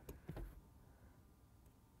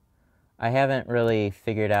 I haven't really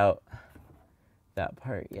figured out that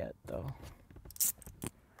part yet, though.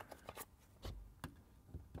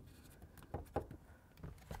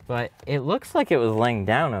 But it looks like it was laying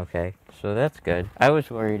down okay, so that's good. I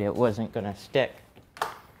was worried it wasn't gonna stick.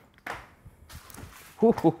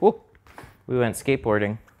 Woo, woo, woo. We went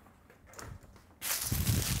skateboarding.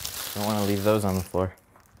 Don't want to leave those on the floor.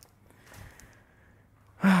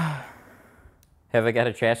 Have I got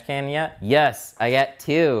a trash can yet? Yes, I got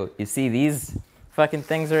 2. You see these fucking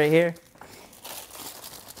things right here?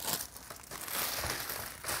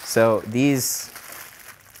 So these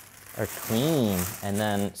are clean. And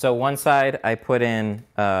then, so one side I put in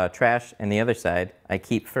trash and the other side I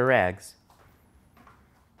keep for rags.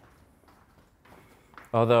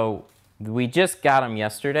 Although we just got them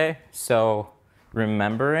yesterday, so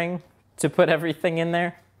remembering to put everything in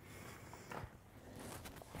there.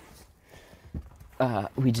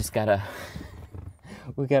 We just gotta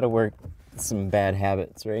work some bad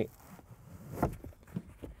habits, right?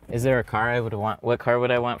 Is there a car I would want? What car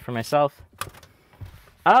would I want for myself?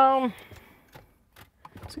 It's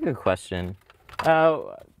a good question. As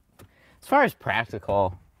far as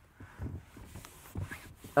practical,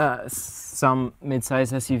 some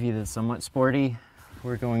mid-size SUV that's somewhat sporty.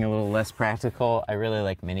 We're going a little less practical. I really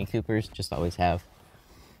like Mini Coopers, just always have.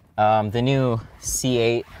 The new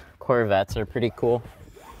C8 Corvettes are pretty cool.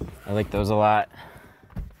 I like those a lot.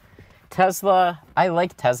 Tesla, I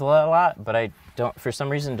like Tesla a lot, but I don't, for some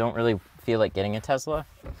reason, don't really feel like getting a Tesla.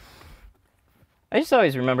 I just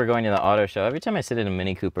always remember going to the auto show. Every time I sit in a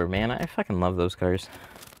Mini Cooper, man, I fucking love those cars.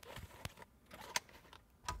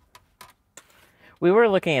 We were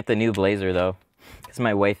looking at the new Blazer, though, because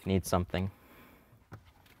my wife needs something.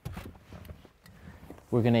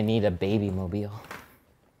 We're gonna need a baby mobile.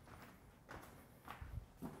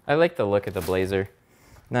 I like the look of the Blazer.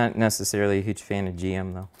 Not necessarily a huge fan of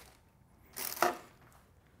GM, though.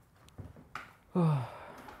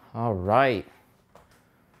 All right.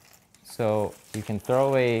 So you can throw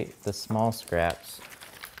away the small scraps.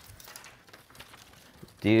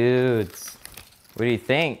 Dudes, what do you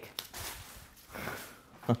think?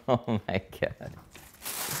 Oh my God.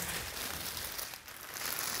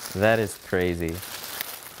 That is crazy.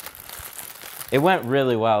 It went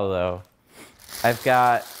really well, though. I've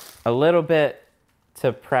got a little bit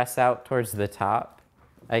to press out towards the top.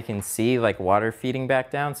 I can see like water feeding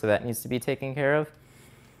back down, so that needs to be taken care of.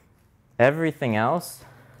 Everything else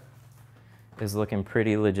is looking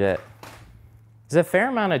pretty legit. There's a fair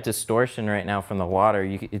amount of distortion right now from the water.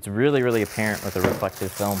 It's really, really apparent with the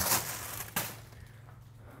reflective film.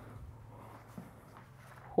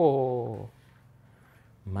 Oh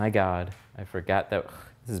my God, I forgot that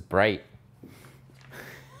this is bright.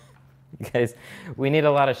 You guys, we need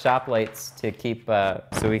a lot of shop lights to keep, so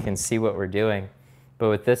we can see what we're doing. But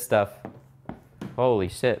with this stuff, holy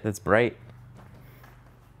shit, that's bright.